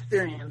it to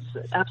experience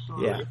it.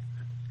 Absolutely.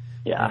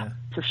 Yeah,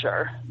 for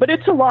sure. But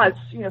it's a lot. It's,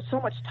 you know, so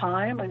much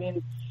time. I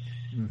mean,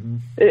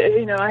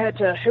 you know,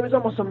 it was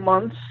almost a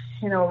month,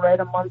 you know, right,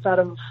 a month out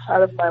of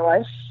my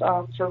life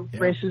for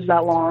races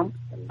that long.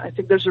 I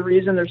think there's a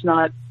reason there's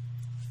not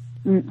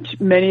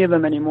many of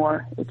them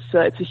anymore. It's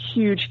a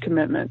huge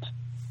commitment.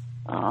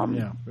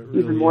 Really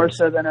even more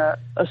so than a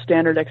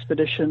standard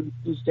expedition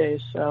these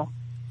days. So.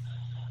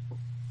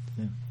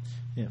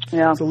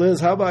 Yeah. So Liz,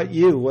 how about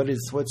you?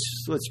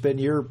 What's been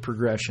your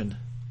progression?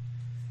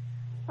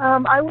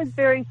 I was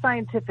very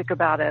scientific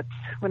about it.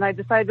 When I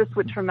decided to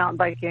switch from mountain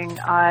biking,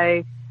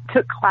 I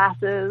took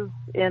classes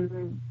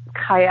in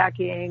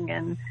kayaking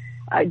and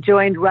I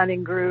joined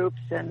running groups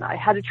and I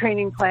had a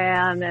training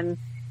plan and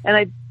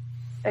I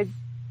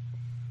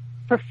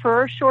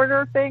prefer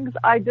shorter things.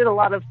 I did a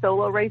lot of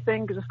solo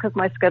racing just because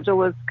my schedule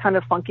was kind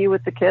of funky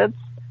with the kids.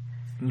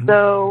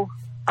 So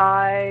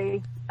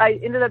I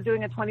ended up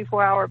doing a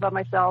 24-hour by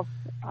myself,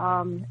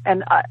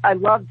 and I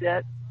loved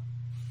it,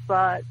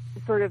 but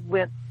sort of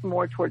went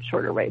more towards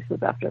shorter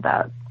races after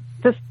that.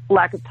 Just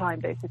lack of time,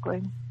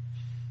 basically.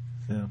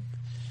 Yeah.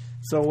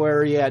 So where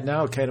are you at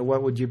now? Kind of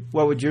what would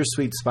your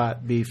sweet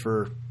spot be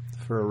for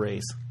a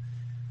race?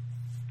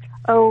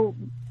 Oh,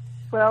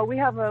 well,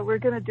 we're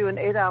going to do an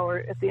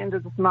 8-hour at the end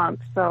of this month.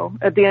 So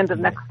at the end of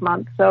next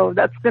month. So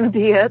that's going to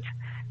be it.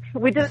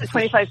 We did a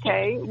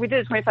 25K. We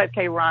did a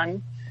 25K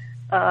run.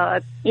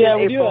 We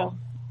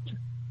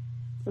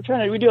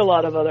do a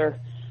lot of other.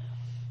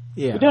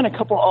 We're doing a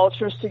couple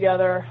ultras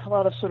together. A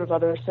lot of sort of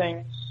other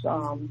things.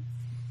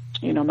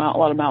 You know, a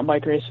lot of mountain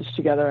bike races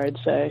together, I'd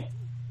say.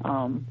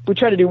 We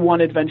try to do one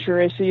adventure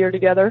race a year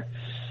together.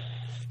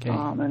 Okay.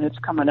 And it's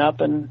coming up,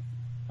 and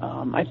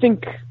I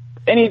think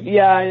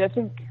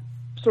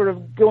sort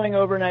of going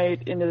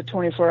overnight into the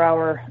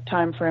 24-hour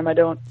time frame,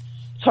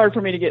 it's hard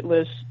for me to get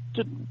Liz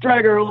to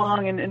drag her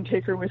along and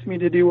take her with me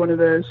to do one of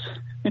those.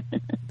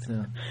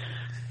 So,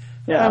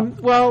 yeah.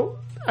 Well,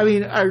 I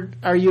mean,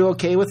 are you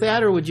okay with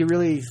that, or would you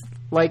really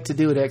like to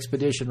do an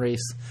expedition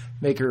race?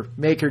 Make her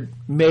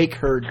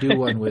do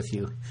one with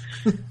you.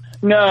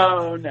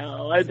 No,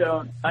 I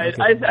don't.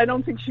 Okay. I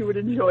don't think she would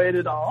enjoy it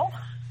at all.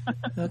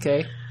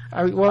 Okay.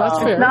 Well, that's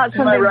fair. It's not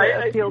something right?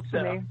 that appeals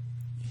to me.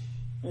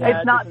 Yeah,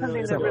 it's not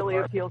something that really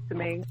appeals to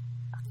me.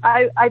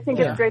 I think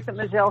it's great that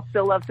Michelle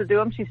still loves to do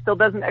them. She still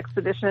does an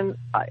expedition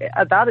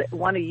about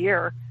one a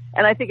year,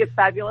 and I think it's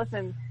fabulous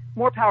and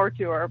more power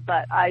to her.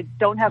 But I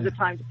don't have the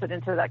time to put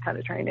into that kind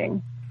of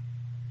training.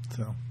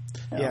 So,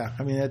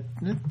 I mean, it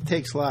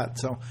takes a lot.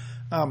 So,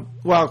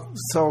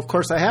 so of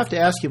course I have to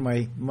ask you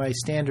my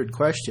standard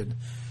question: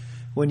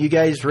 when you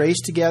guys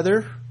race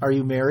together, are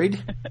you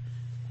married?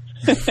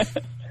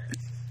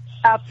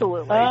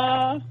 Absolutely.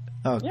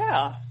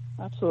 Yeah,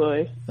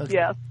 absolutely. Okay.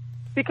 Yes.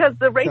 Because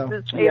the race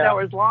is 8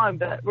 hours long,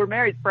 but we're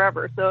married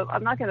forever, so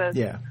I'm not going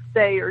to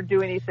say or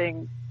do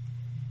anything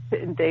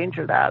to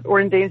endanger that or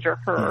endanger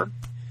her.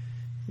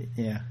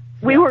 Yeah.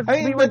 We were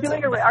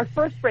doing our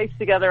first race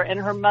together, and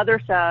her mother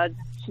said,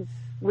 she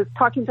was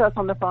talking to us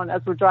on the phone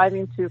as we're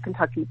driving to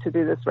Kentucky to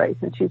do this race,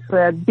 and she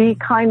said, "Be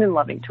kind and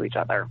loving to each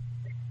other."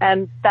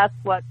 And that's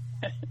what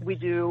we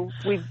do.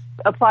 We've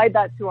applied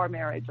that to our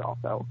marriage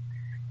also.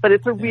 But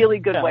it's a really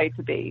good way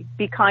to be.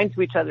 Be kind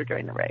to each other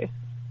during the race.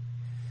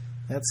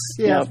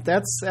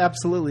 That's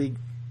absolutely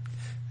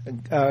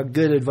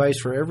good advice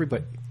for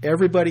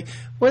everybody,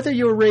 whether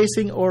you're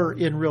racing or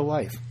in real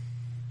life.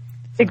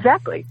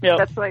 Exactly. Yep.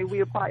 That's the way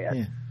we apply it.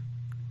 Yeah.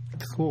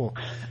 Cool.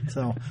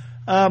 So,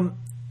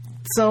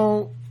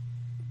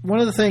 one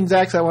of the things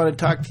actually I want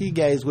to talk to you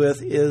guys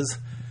with is,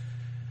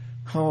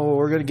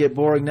 we're going to get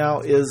boring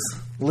now, is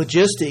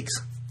logistics.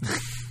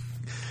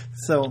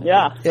 So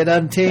and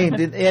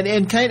Untamed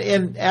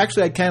and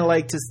actually I'd kind of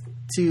like to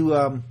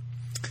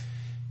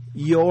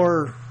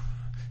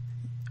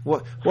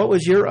what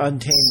was your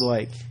Untamed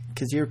like?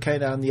 Because you're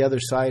kind of on the other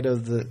side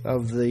of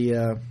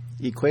the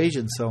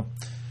equation. So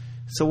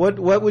what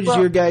was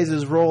your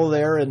guys' role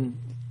there, and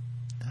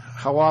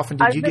how often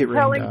did you get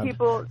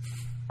rained on?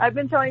 I've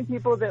been telling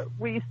people that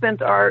we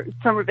spent our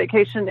summer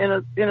vacation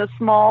in a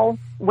small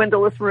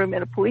windowless room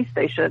in a police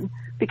station,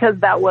 because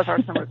that was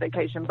our summer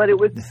vacation. But it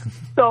was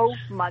so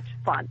much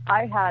fun.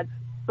 I had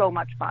so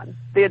much fun.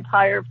 The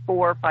entire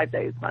 4 or 5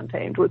 days of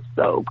Untamed was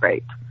so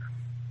great.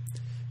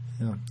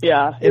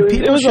 Yeah,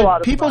 it was a lot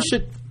of fun. People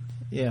should,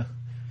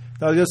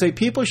 I was going to say,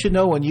 people should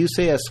know when you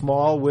say a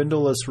small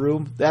windowless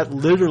room, that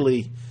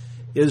literally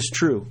is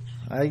true.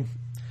 I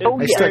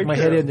stuck my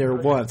head in there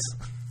once.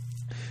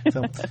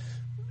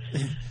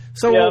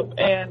 So yep.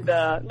 And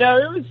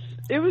no,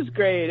 it was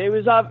great. It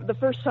was the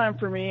first time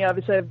for me.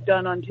 Obviously, I've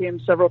done on team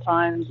several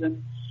times,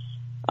 and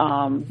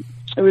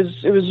it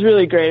was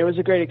really great. It was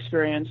a great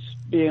experience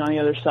being on the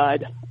other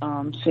side,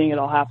 seeing it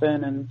all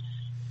happen. And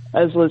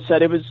as Liz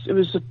said, it was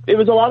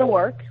a lot of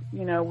work.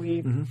 You know,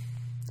 we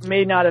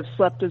may not have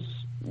slept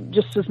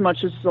just as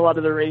much as a lot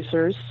of the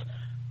racers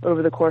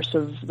over the course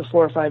of the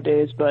 4 or 5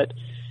 days, but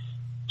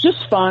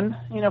just fun.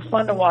 You know,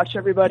 fun to watch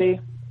everybody.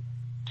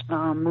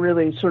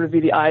 Really sort of be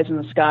the eyes in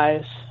the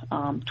skies,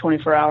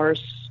 24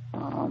 hours,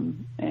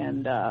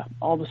 and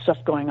all the stuff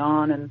going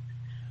on. And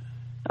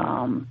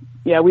I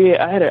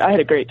had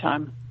a great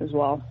time as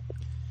well.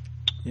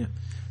 Yeah.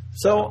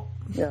 So,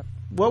 yeah.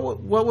 What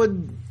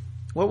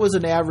was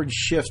an average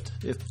shift?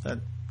 If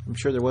I'm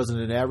sure there wasn't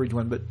an average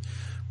one, but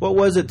what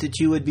was it that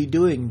you would be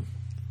doing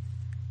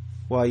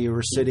while you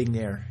were sitting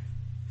there?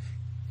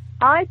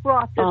 I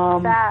brought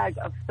this bag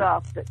of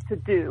stuff to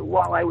do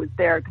while I was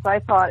there because I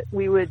thought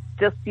we would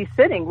just be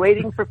sitting,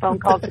 waiting for phone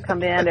calls to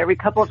come in every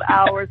couple of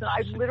hours. And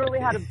I literally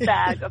had a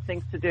bag of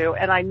things to do,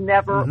 and I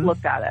never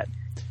looked at it.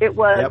 It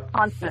was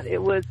constant.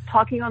 It was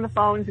talking on the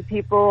phone to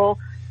people,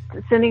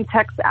 sending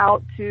texts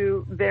out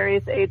to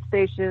various aid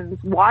stations.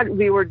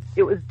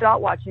 It was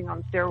dot watching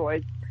on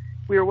steroids.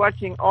 We were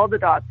watching all the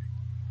dots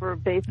for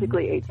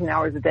basically 18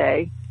 hours a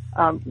day,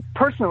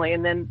 personally,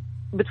 and then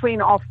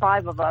between all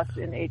 5 of us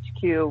in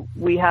HQ,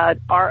 we had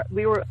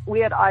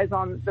eyes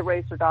on the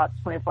racer dots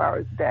 24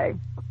 hours a day.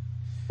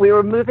 We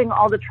were moving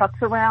all the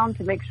trucks around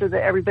to make sure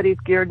that everybody's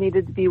gear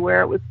needed to be where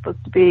it was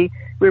supposed to be.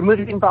 We were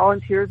moving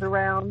volunteers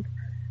around.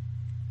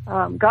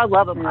 God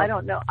love them. I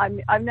don't know.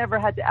 I've never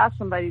had to ask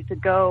somebody to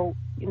go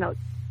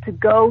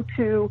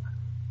to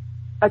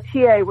a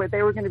TA where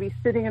they were going to be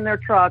sitting in their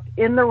truck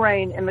in the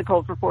rain, in the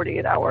cold for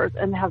 48 hours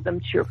and have them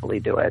cheerfully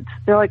do it.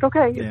 They're like,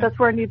 okay, if that's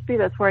where I need to be,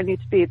 that's where I need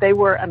to be. They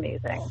were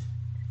amazing.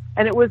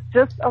 And it was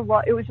just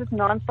it was just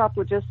nonstop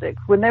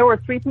logistics. When there were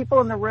 3 people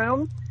in the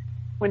room,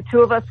 when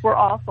 2 of us were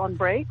off on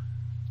breaks,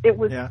 it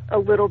was a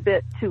little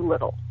bit too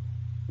little.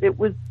 It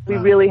was, we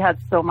really had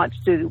so much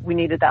to do. We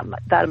needed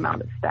that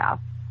amount of staff.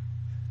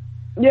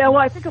 Yeah.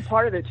 Well, I think a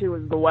part of it too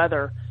was the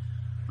weather.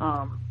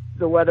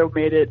 The weather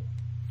made it,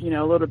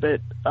 a little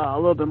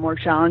bit more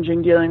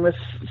challenging dealing with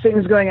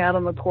things going out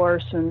on the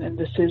course and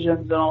decisions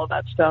and all of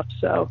that stuff.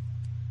 So,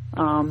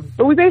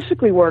 but we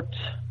basically worked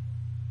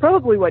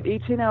probably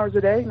 18 hours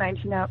a day,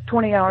 20 hours a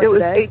day. It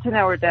was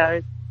 18-hour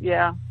days.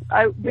 Yeah.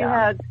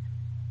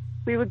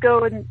 We would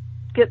go and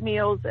get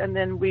meals, and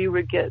then we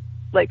would get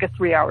like a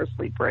 3-hour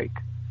sleep break.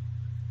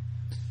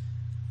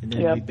 And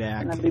then be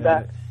back. And then be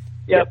back.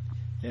 Yep.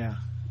 Yeah.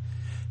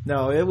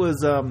 No, it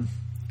was, from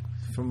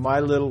my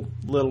little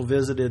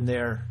visit in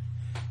there,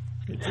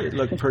 it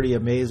looked pretty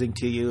amazing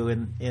to you,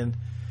 and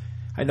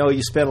I know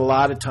you spent a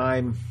lot of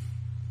time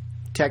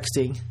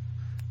texting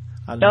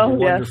on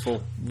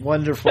the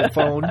wonderful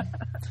phone.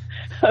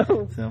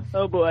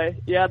 Oh boy,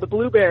 yeah, the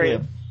Blueberry. Yeah,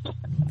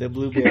 the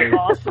Blueberry.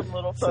 Awesome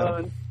little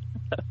phone.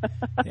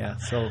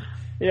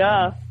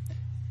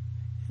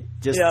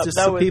 Just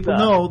so people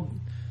know,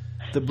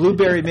 the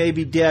Blueberry may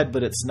be dead,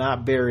 but it's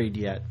not buried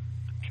yet.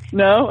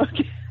 No.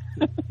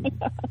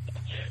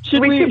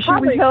 Should we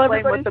tell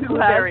everybody what the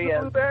Blueberry is?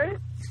 Blueberry?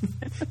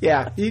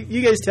 Yeah,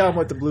 you guys tell them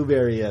what the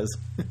Blueberry is.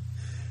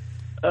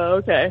 Oh,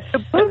 okay. The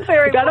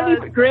Blueberry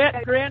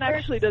Grant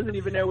actually doesn't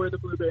even know where the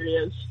Blueberry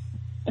is.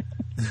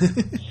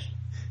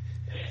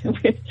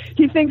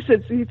 He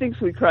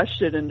thinks we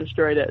crushed it and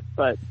destroyed it,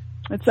 but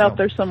it's out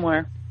there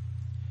somewhere.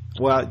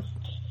 Well,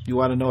 you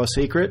want to know a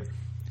secret?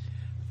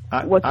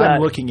 What's that?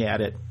 I'm looking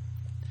at it.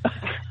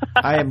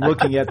 I am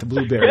looking at the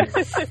Blueberry.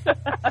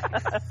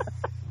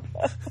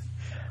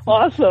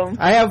 Awesome.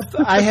 I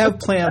have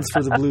plans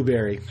for the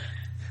Blueberry.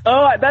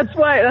 Oh, that's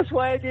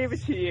why I gave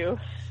it to you.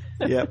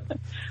 Yep.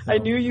 I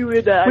knew you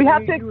would. We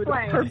have to explain. You were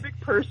the perfect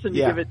person to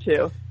give it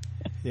to.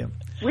 Yeah.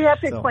 We have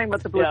to explain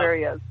what the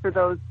Blueberry is for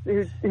those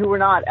who were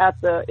not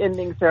at the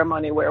ending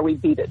ceremony where we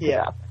beat it to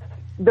death.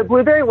 The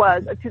Blueberry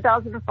was a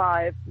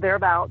 2005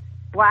 thereabouts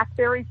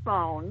BlackBerry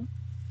phone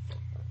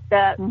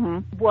that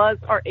was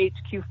our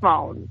HQ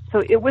phone.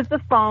 So it was the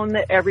phone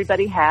that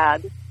everybody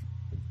had.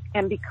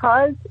 And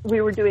because we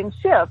were doing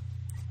shifts,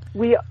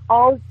 we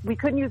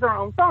couldn't use our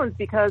own phones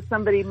because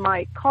somebody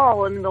might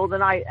call in the middle of the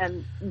night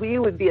and we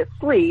would be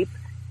asleep.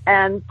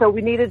 And so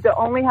we needed to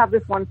only have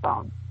this one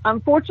phone.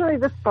 Unfortunately,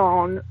 this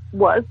phone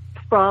was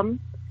from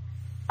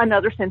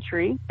another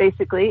century,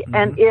 basically.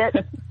 And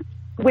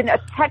when a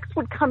text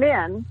would come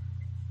in,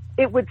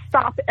 it would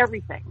stop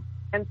everything.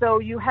 And so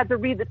you had to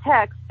read the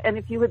text. And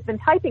if you had been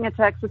typing a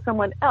text with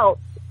someone else,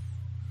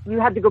 you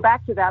had to go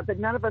back to that, but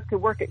none of us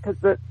could work it because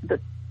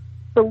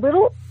the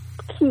little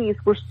keys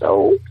were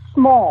so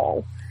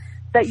small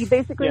that you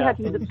basically had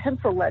to use a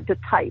pencil lead to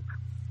type.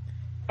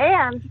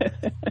 and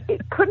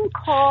it couldn't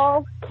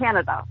call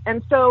Canada.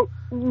 And so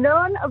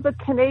none of the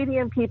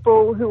Canadian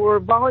people who were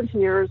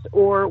volunteers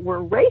or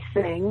were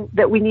racing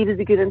that we needed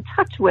to get in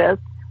touch with,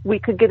 we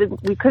couldn't get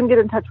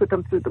in touch with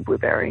them through the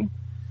Blueberry.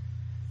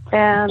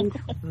 And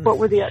what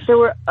were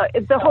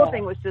the whole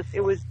thing was just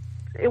it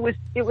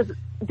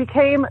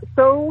became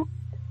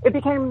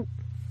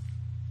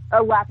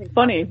a laughing stock.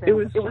 Funny. It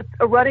was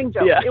a running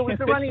joke. Yeah. It was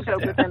a running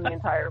joke within the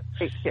entire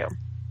HQ.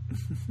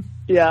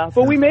 Yeah,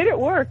 but we made it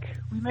work.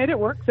 We made it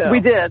work, though. We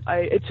did.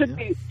 It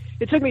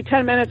took me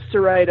 10 minutes to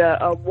write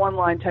a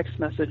one-line text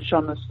message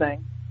on this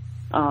thing,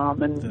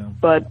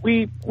 but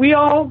we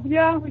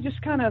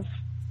just kind of,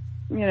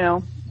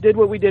 did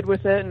what we did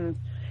with it, and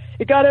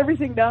it got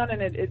everything done,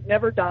 and it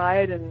never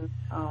died, and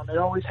it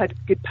always had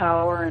good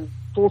power and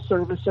full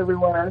service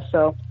everywhere.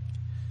 So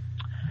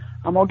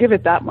I'll give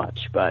it that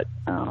much. But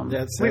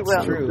that's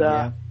true.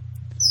 Yeah.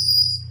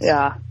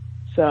 Yeah.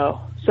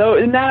 So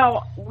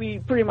now we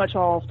pretty much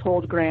all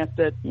told Grant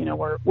that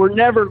we're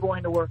never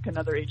going to work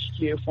another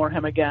HQ for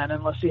him again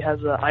unless he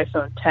has an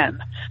iPhone 10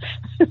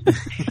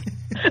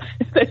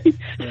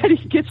 that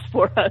he gets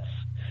for us.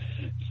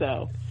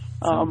 So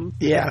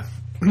yeah.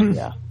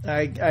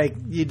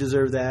 You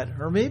deserve that,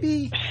 or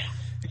maybe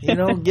get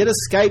a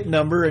Skype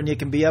number and you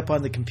can be up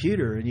on the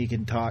computer and you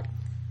can talk.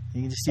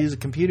 You can just use a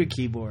computer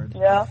keyboard.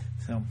 Yeah.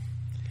 So.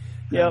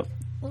 Yep.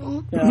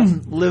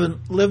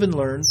 Live and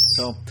learn.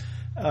 So.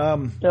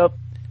 Yep.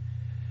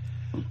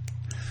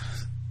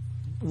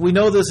 We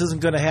know this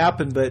isn't going to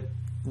happen, but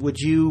would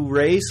you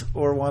race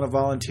or want to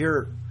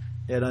volunteer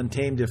at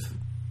Untamed if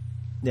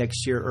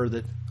next year, or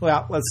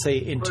let's say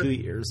in 2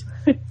 years?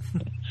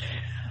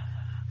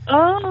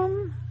 I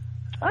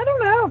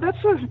don't know. That's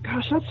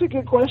a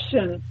good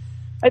question.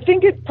 I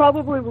think it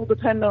probably will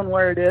depend on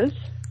where it is.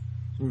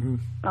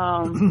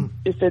 Mm-hmm.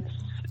 If it's,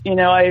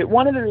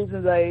 one of the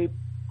reasons I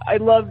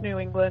love New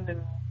England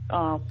and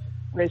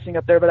racing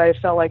up there, but I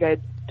felt like I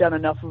had done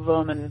enough of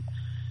them, and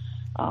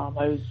I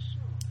was,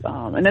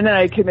 and then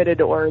I committed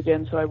to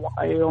Oregon, so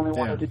I only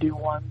wanted to do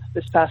one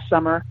this past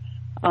summer.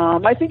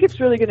 I think it's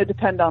really going to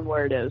depend on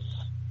where it is,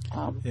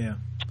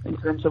 in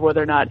terms of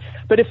whether or not.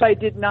 But if I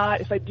do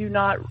not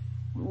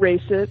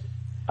race it,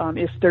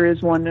 if there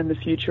is one in the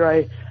future,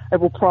 I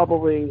will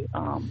probably,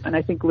 and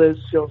I think Liz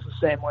feels the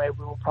same way,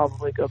 we will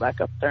probably go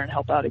back up there and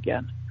help out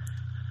again.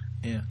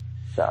 Yeah.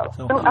 So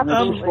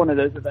it's one of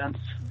those events.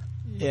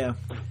 Yeah.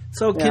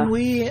 So can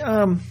we,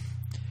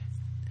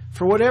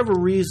 for whatever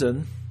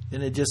reason,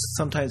 and it just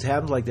sometimes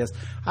happens like this,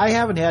 I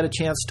haven't had a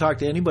chance to talk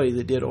to anybody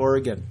that did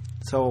Oregon.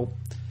 So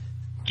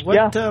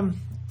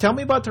tell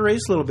me about the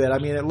race a little bit. I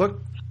mean, it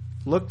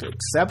looked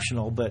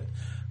exceptional, but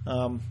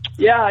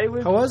it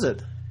was. How was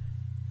it?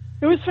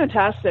 It was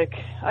fantastic.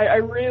 I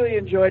really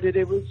enjoyed it.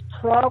 It was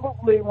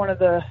probably one of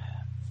the,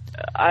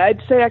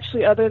 I'd say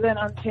actually, other than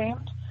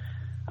Untamed,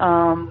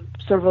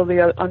 several of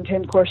the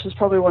Untamed courses,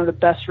 probably one of the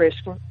best race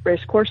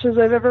courses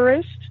I've ever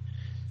raced.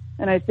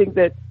 And I think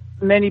that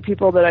many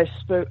people that I've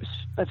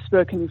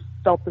spoken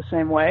felt the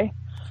same way.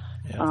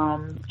 Yeah.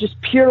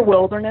 Just pure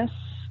wilderness.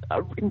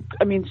 I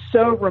mean,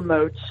 so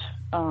remote.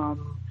 No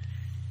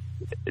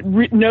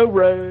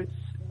roads.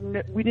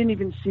 We didn't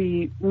even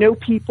see no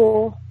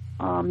people.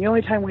 The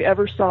only time we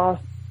ever saw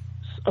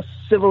a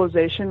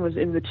civilization was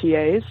in the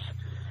TAs.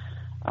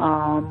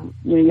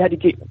 You had to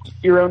get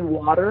your own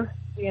water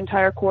the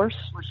entire course,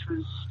 which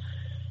was,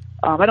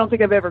 I don't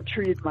think I've ever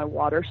treated my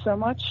water so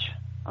much.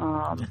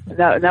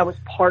 That was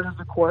part of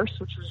the course,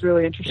 which was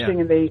really interesting.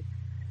 Yeah.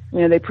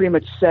 And they pretty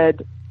much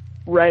said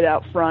right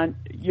out front,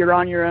 you're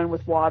on your own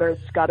with water.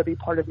 It's got to be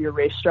part of your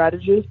race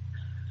strategy.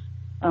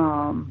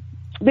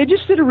 They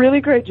just did a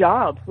really great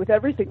job with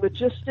everything.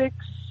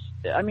 Logistics.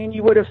 I mean,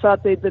 you would have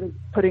thought they'd been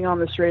putting on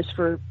this race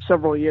for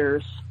several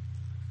years.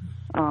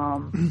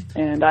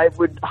 And I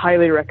would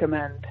highly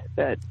recommend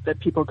that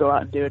people go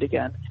out and do it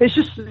again. It's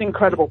just an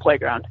incredible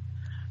playground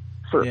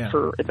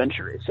for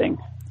adventure racing.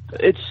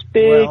 It's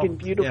big and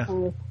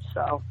beautiful.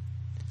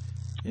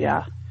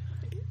 Yeah.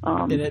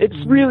 So,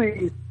 it's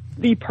really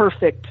the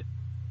perfect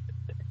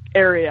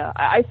area.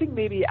 I think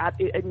maybe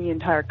in the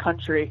entire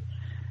country,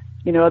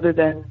 other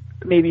than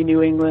maybe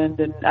New England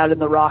and out in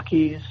the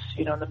Rockies,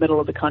 in the middle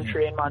of the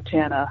country in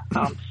Montana,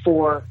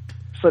 for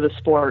the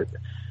sport,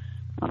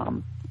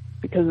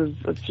 because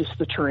of just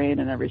the terrain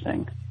and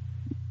everything.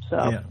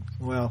 So,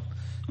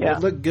 it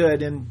looked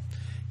good, and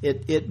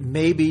it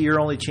may be your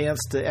only chance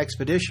to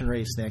expedition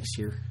race next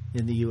year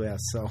in the U.S.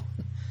 So,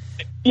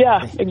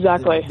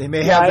 exactly. They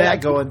may have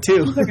that going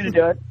too. They're going to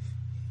do it.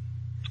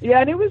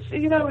 Yeah, and it was,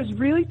 it was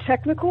really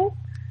technical,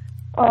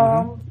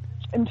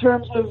 in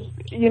terms of,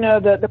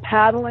 the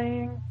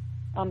paddling,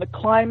 the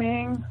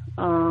climbing.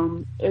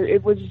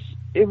 It was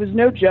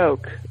no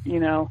joke,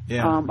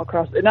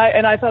 across. And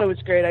I thought it was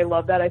great. I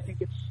love that. I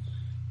think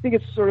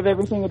it's sort of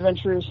everything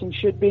adventure racing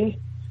should be.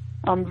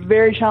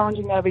 Very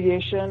challenging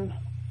navigation.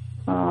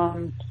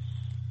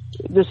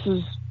 This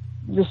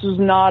is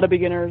not a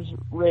beginner's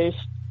race.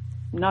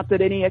 Not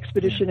that any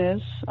expedition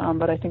is,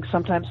 but I think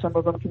sometimes some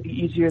of them can be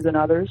easier than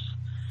others.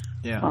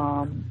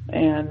 Yeah.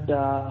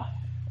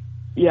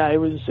 yeah, it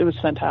was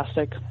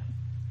fantastic.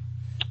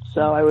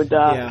 So I would,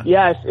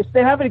 if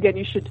they have it again,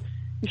 you should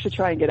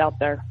try and get out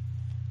there.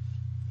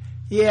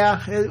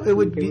 Yeah, it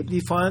would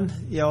be fun.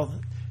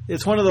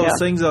 It's one of those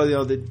things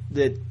though,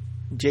 that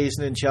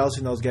Jason and Chelsea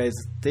and those guys,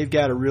 they've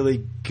got a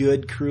really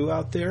good crew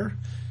out there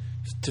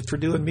for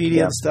doing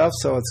media and stuff.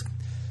 So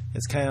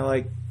it's kind of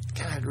like,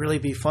 God, it'd really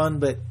be fun,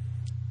 but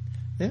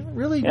they don't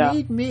really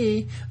need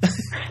me.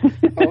 I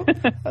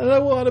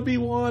don't want to be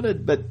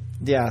wanted, but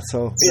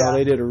so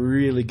they did a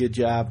really good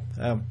job.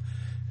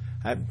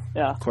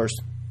 Of course,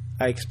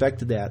 I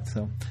expected that.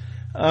 So,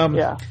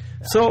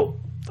 So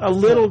a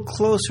little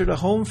closer to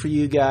home for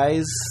you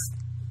guys.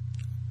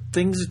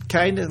 Things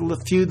kind of a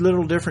few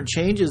little different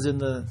changes in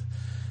the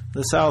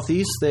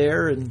southeast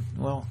there, and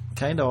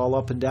kind of all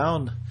up and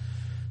down.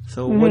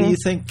 So, what do you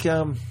think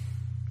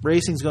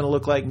racing's going to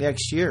look like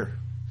next year?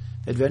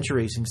 Adventure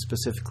racing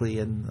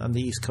specifically on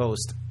the East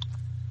Coast.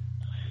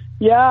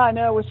 Yeah, I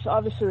know. With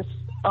Adventure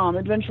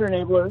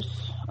Enablers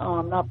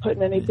not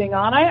putting anything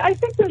on, I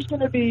think there's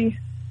going to be.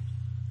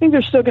 I think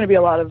there's still going to be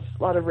a lot of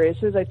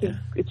races. I think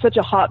it's such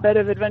a hotbed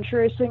of adventure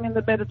racing in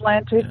the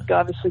Mid-Atlantic. Yeah.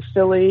 Obviously,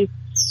 Philly,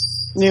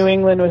 New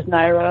England with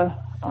NYRA.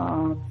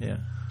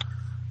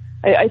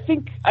 I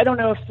think I don't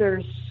know if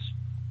there's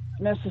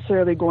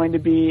necessarily going to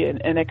be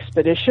an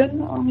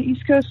expedition on the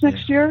East Coast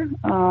next year.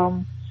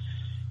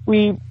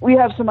 We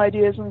have some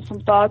ideas and some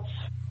thoughts,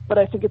 but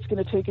I think it's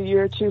going to take a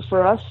year or two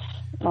for us.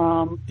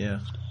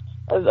 Obviously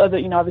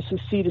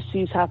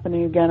C2C is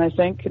happening again, I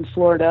think, in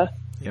Florida.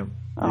 Yep.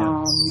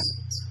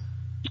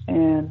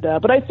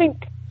 But I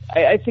think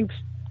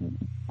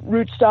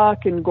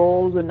Rootstock and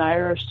Gold and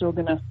NYRA are still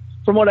going to,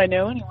 from what I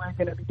know anyway,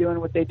 going to be doing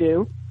what they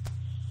do.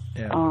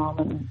 Yeah.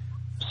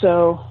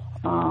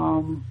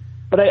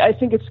 But I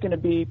think it's going to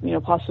be,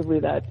 possibly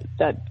that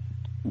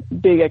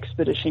big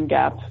expedition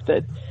gap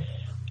that,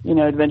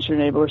 Adventure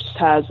Enablers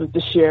has with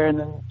this year, and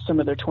then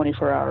some of their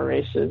 24-hour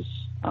races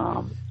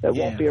that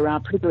won't be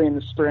around, particularly in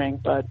the spring.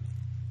 But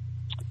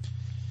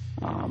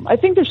I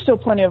think there's still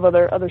plenty of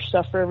other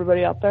stuff for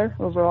everybody out there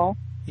overall.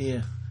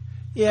 Yeah.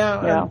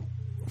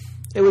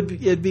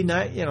 It'd be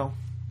nice,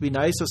 be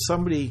nice if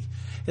somebody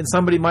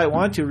might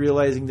want to,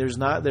 realizing there's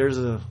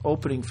a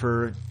opening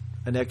for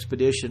an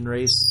expedition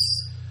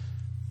race.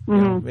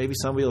 Maybe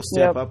somebody will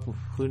step up.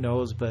 Who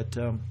knows? But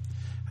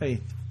hey,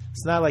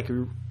 it's not like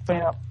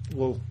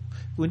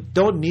we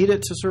don't need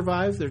it to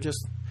survive. They're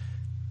just,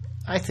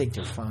 I think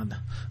they're fun.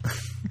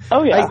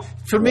 Oh yeah.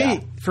 For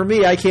me,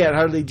 I can't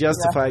hardly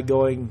justify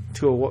going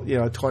to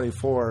a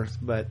 24.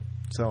 But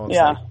so it's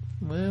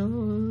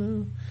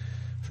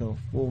so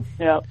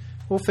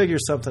we'll figure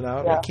something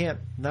out. I can't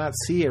not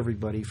see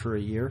everybody for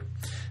a year.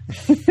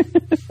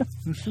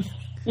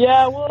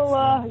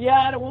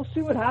 We'll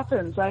see what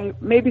happens.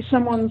 Maybe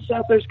someone's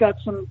out there's got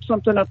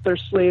something up their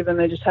sleeve, and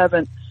they just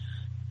haven't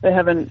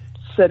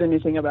said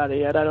anything about it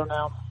yet. I don't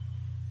know.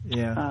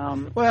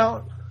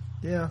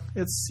 Yeah.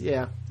 It's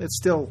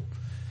still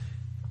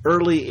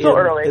early.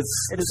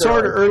 It's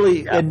sort of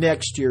early in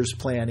next year's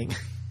planning.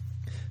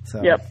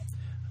 So. Yep.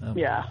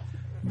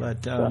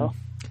 But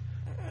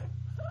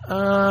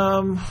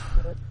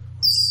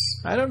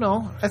I don't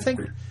know. I think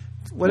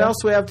what else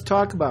do we have to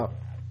talk about?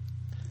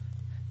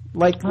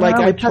 Like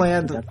I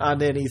planned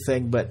on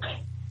anything, but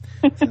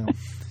so.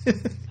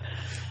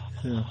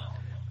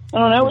 I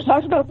don't know. We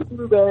talked about the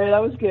blueberry.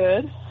 That was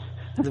good.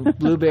 The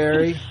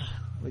blueberry.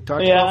 We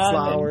talked about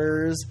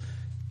flowers.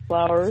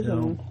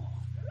 And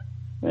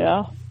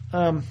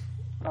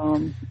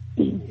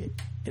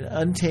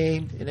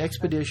Untamed and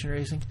expedition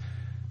racing.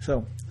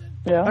 So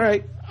all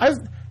right. A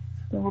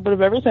little bit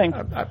of everything.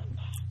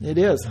 It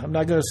is. I'm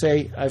not going to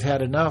say I've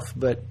had enough,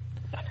 but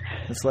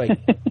it's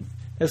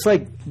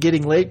like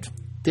getting late.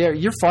 There,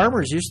 you're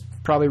farmers. You're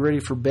probably ready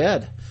for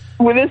bed.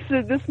 Well,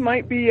 this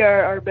might be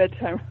our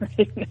bedtime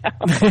right now.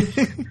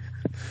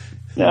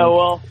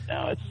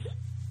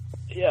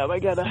 I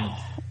gotta.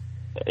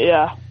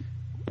 Yeah.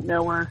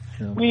 No, we're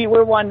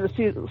winding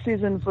the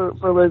season for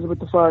Elizabeth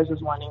the Flowers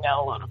is winding down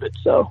a little bit,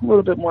 so a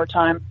little bit more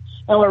time,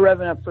 and we're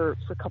revving up for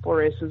a couple of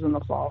races in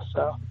the fall.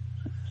 So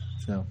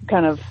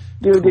kind of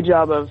do a good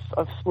job of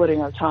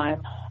splitting our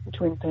time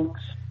between things.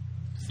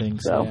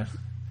 So.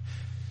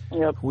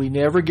 Yep. We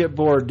never get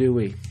bored, do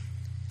we?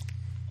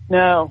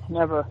 No,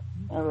 never.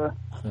 Okay.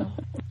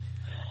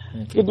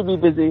 Good to be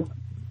busy.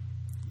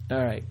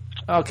 All right.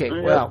 Okay.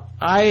 Yep. Well,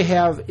 I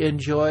have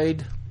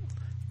enjoyed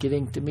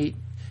getting to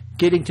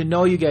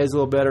know you guys a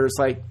little better. It's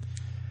like,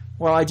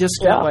 I just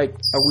spent like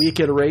a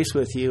week at a race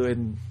with you,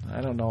 and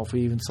I don't know if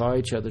we even saw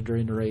each other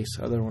during the race,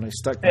 other than when I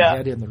stuck my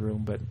head in the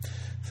room. But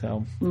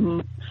so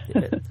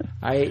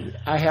I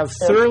have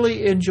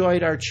thoroughly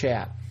enjoyed our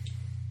chat.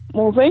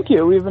 Well, thank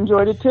you. We've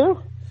enjoyed it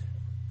too.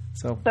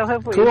 So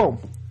hopefully.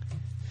 Cool.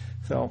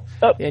 So,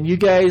 and you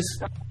guys,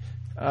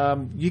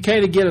 you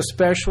kind of get a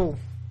special.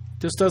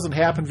 This doesn't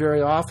happen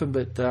very often,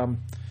 but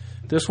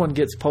this one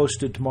gets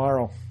posted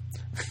tomorrow.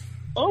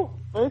 Oh,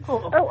 very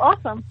cool. Oh,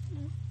 awesome.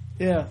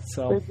 Yeah.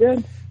 So very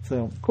good.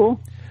 So cool.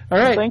 All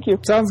right. Well, thank you.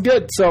 Sounds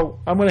good. So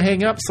I'm going to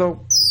hang up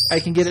so I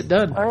can get it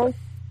done. All right.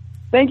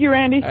 Thank you,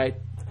 Randy. All right.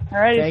 All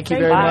right. Thank you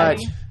Okay, very bye.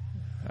 much.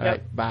 All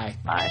right. Bye.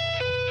 Bye.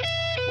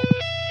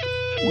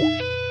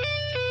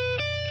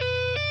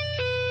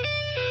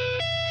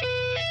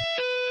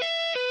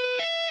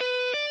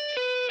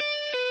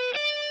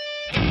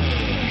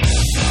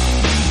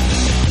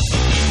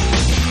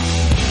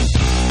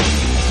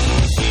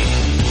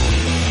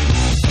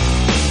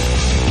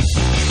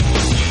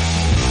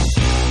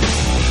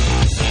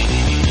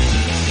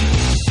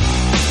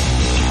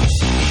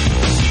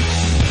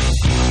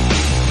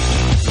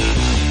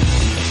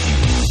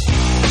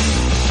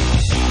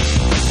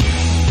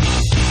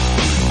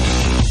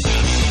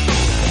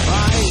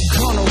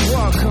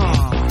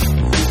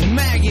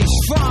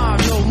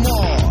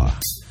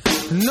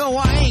 No,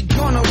 I ain't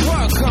gonna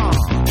work on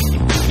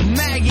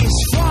Maggie's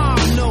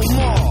farm no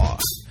more.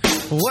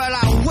 Well,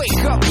 I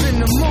wake up in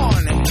the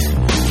morning,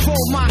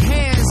 fold my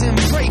hands and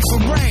pray for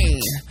rain.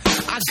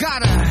 I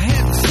got a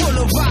head full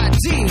of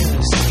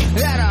ideas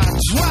that are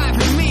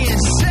driving me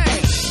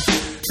insane.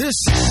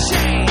 It's a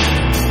shame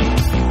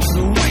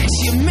the way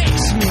she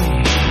makes me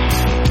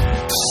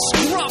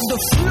scrub the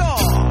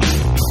floor.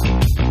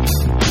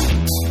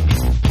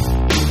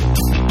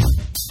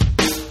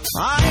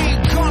 I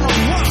ain't gonna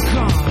work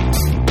on.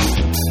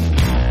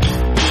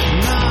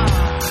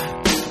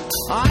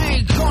 I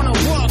ain't gonna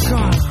work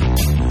on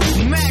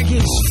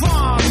Maggie's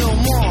farm no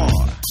more.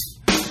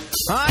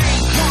 I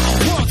ain't gonna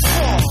work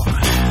for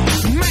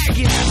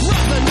Maggie's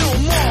brother no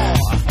more.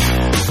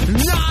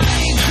 No, I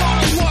ain't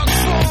gonna work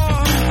for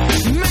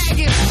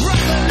Maggie's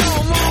brother no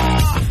more.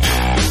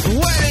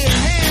 When he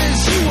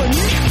hands you a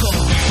nickel,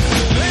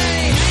 when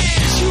he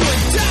hands you a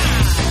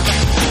dime,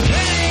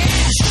 when he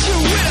asks you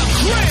with a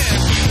grin,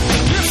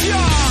 if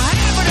you're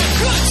having a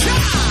good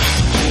time,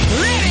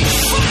 then he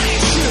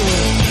finds you.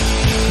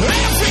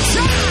 Every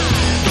time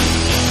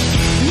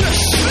you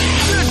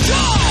slam the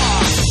door,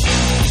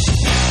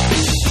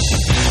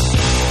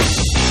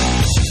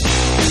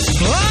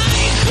 I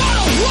ain't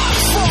gonna work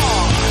for.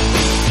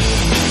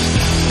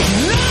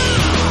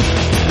 Nah,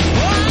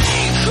 I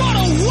ain't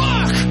gonna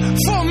work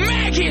for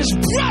Maggie's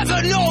brother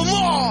no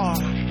more.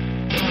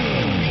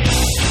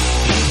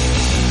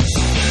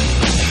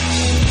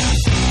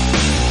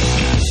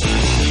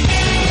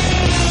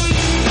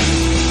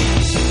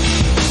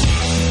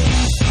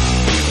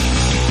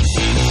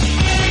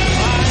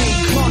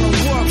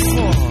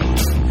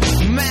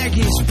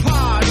 Maggie's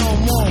pa no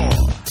more.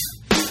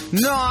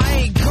 No, I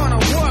ain't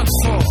gonna work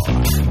for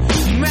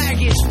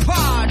Maggie's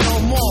pa no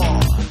more.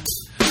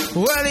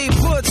 Well, he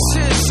puts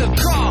his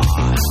cigar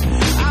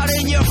out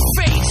in your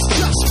face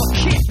just for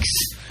kicks.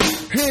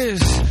 His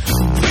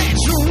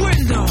bedroom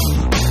window,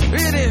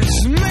 it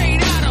is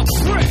made out of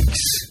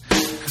bricks.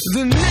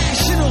 The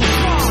National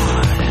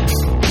Guard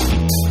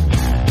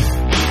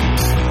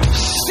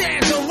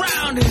stands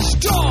around his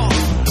door.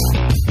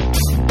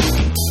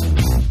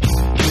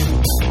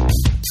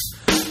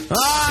 I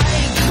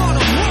ain't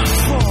gonna work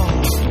for.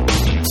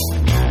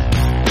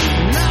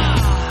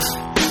 Nah,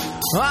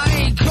 I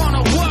ain't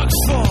gonna work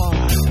for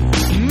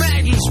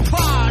Maggie's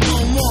pa no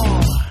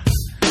more.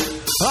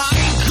 I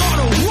ain't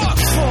gonna work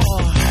for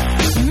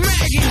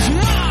Maggie's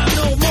mom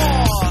no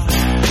more.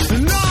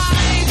 No, I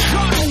ain't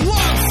gonna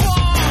work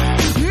for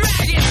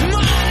Maggie's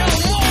mom no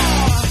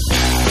more.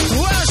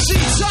 Well, she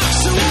talks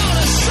to all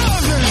the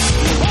servants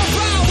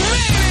about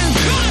man and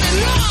God and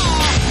law.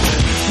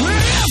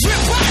 When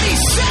everybody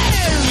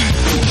says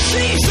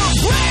she's the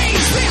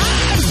brains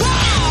behind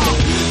ball.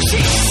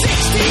 She's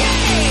 68,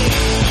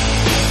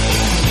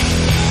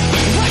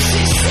 but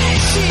she says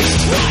she's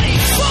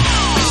 24.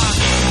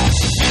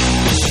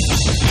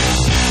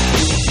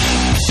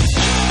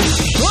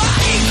 I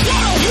ain't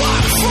gonna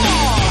work for.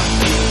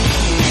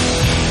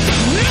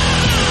 No,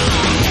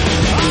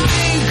 I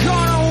ain't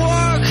gonna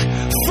work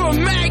for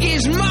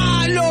Maggie's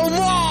mom no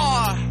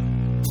more.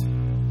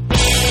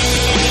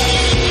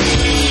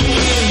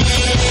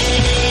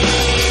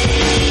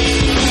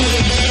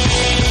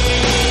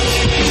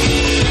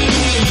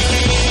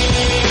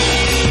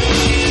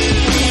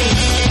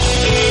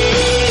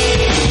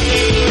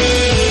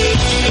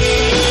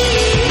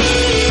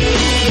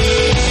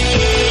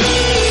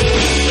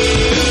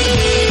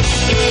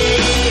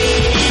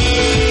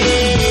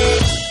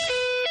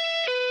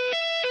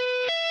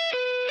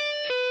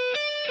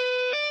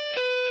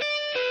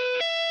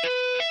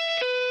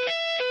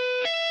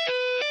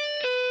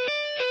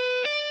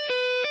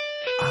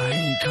 I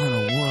ain't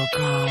gonna work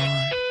on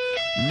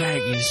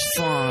Maggie's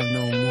farm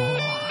no more.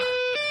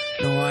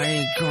 No, I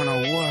ain't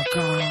gonna work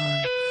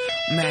on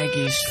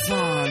Maggie's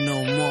farm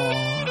no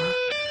more.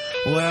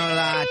 Well,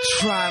 I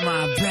try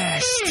my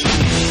best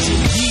to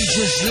be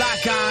just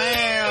like I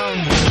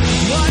am,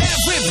 but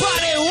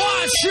everybody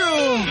wants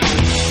you.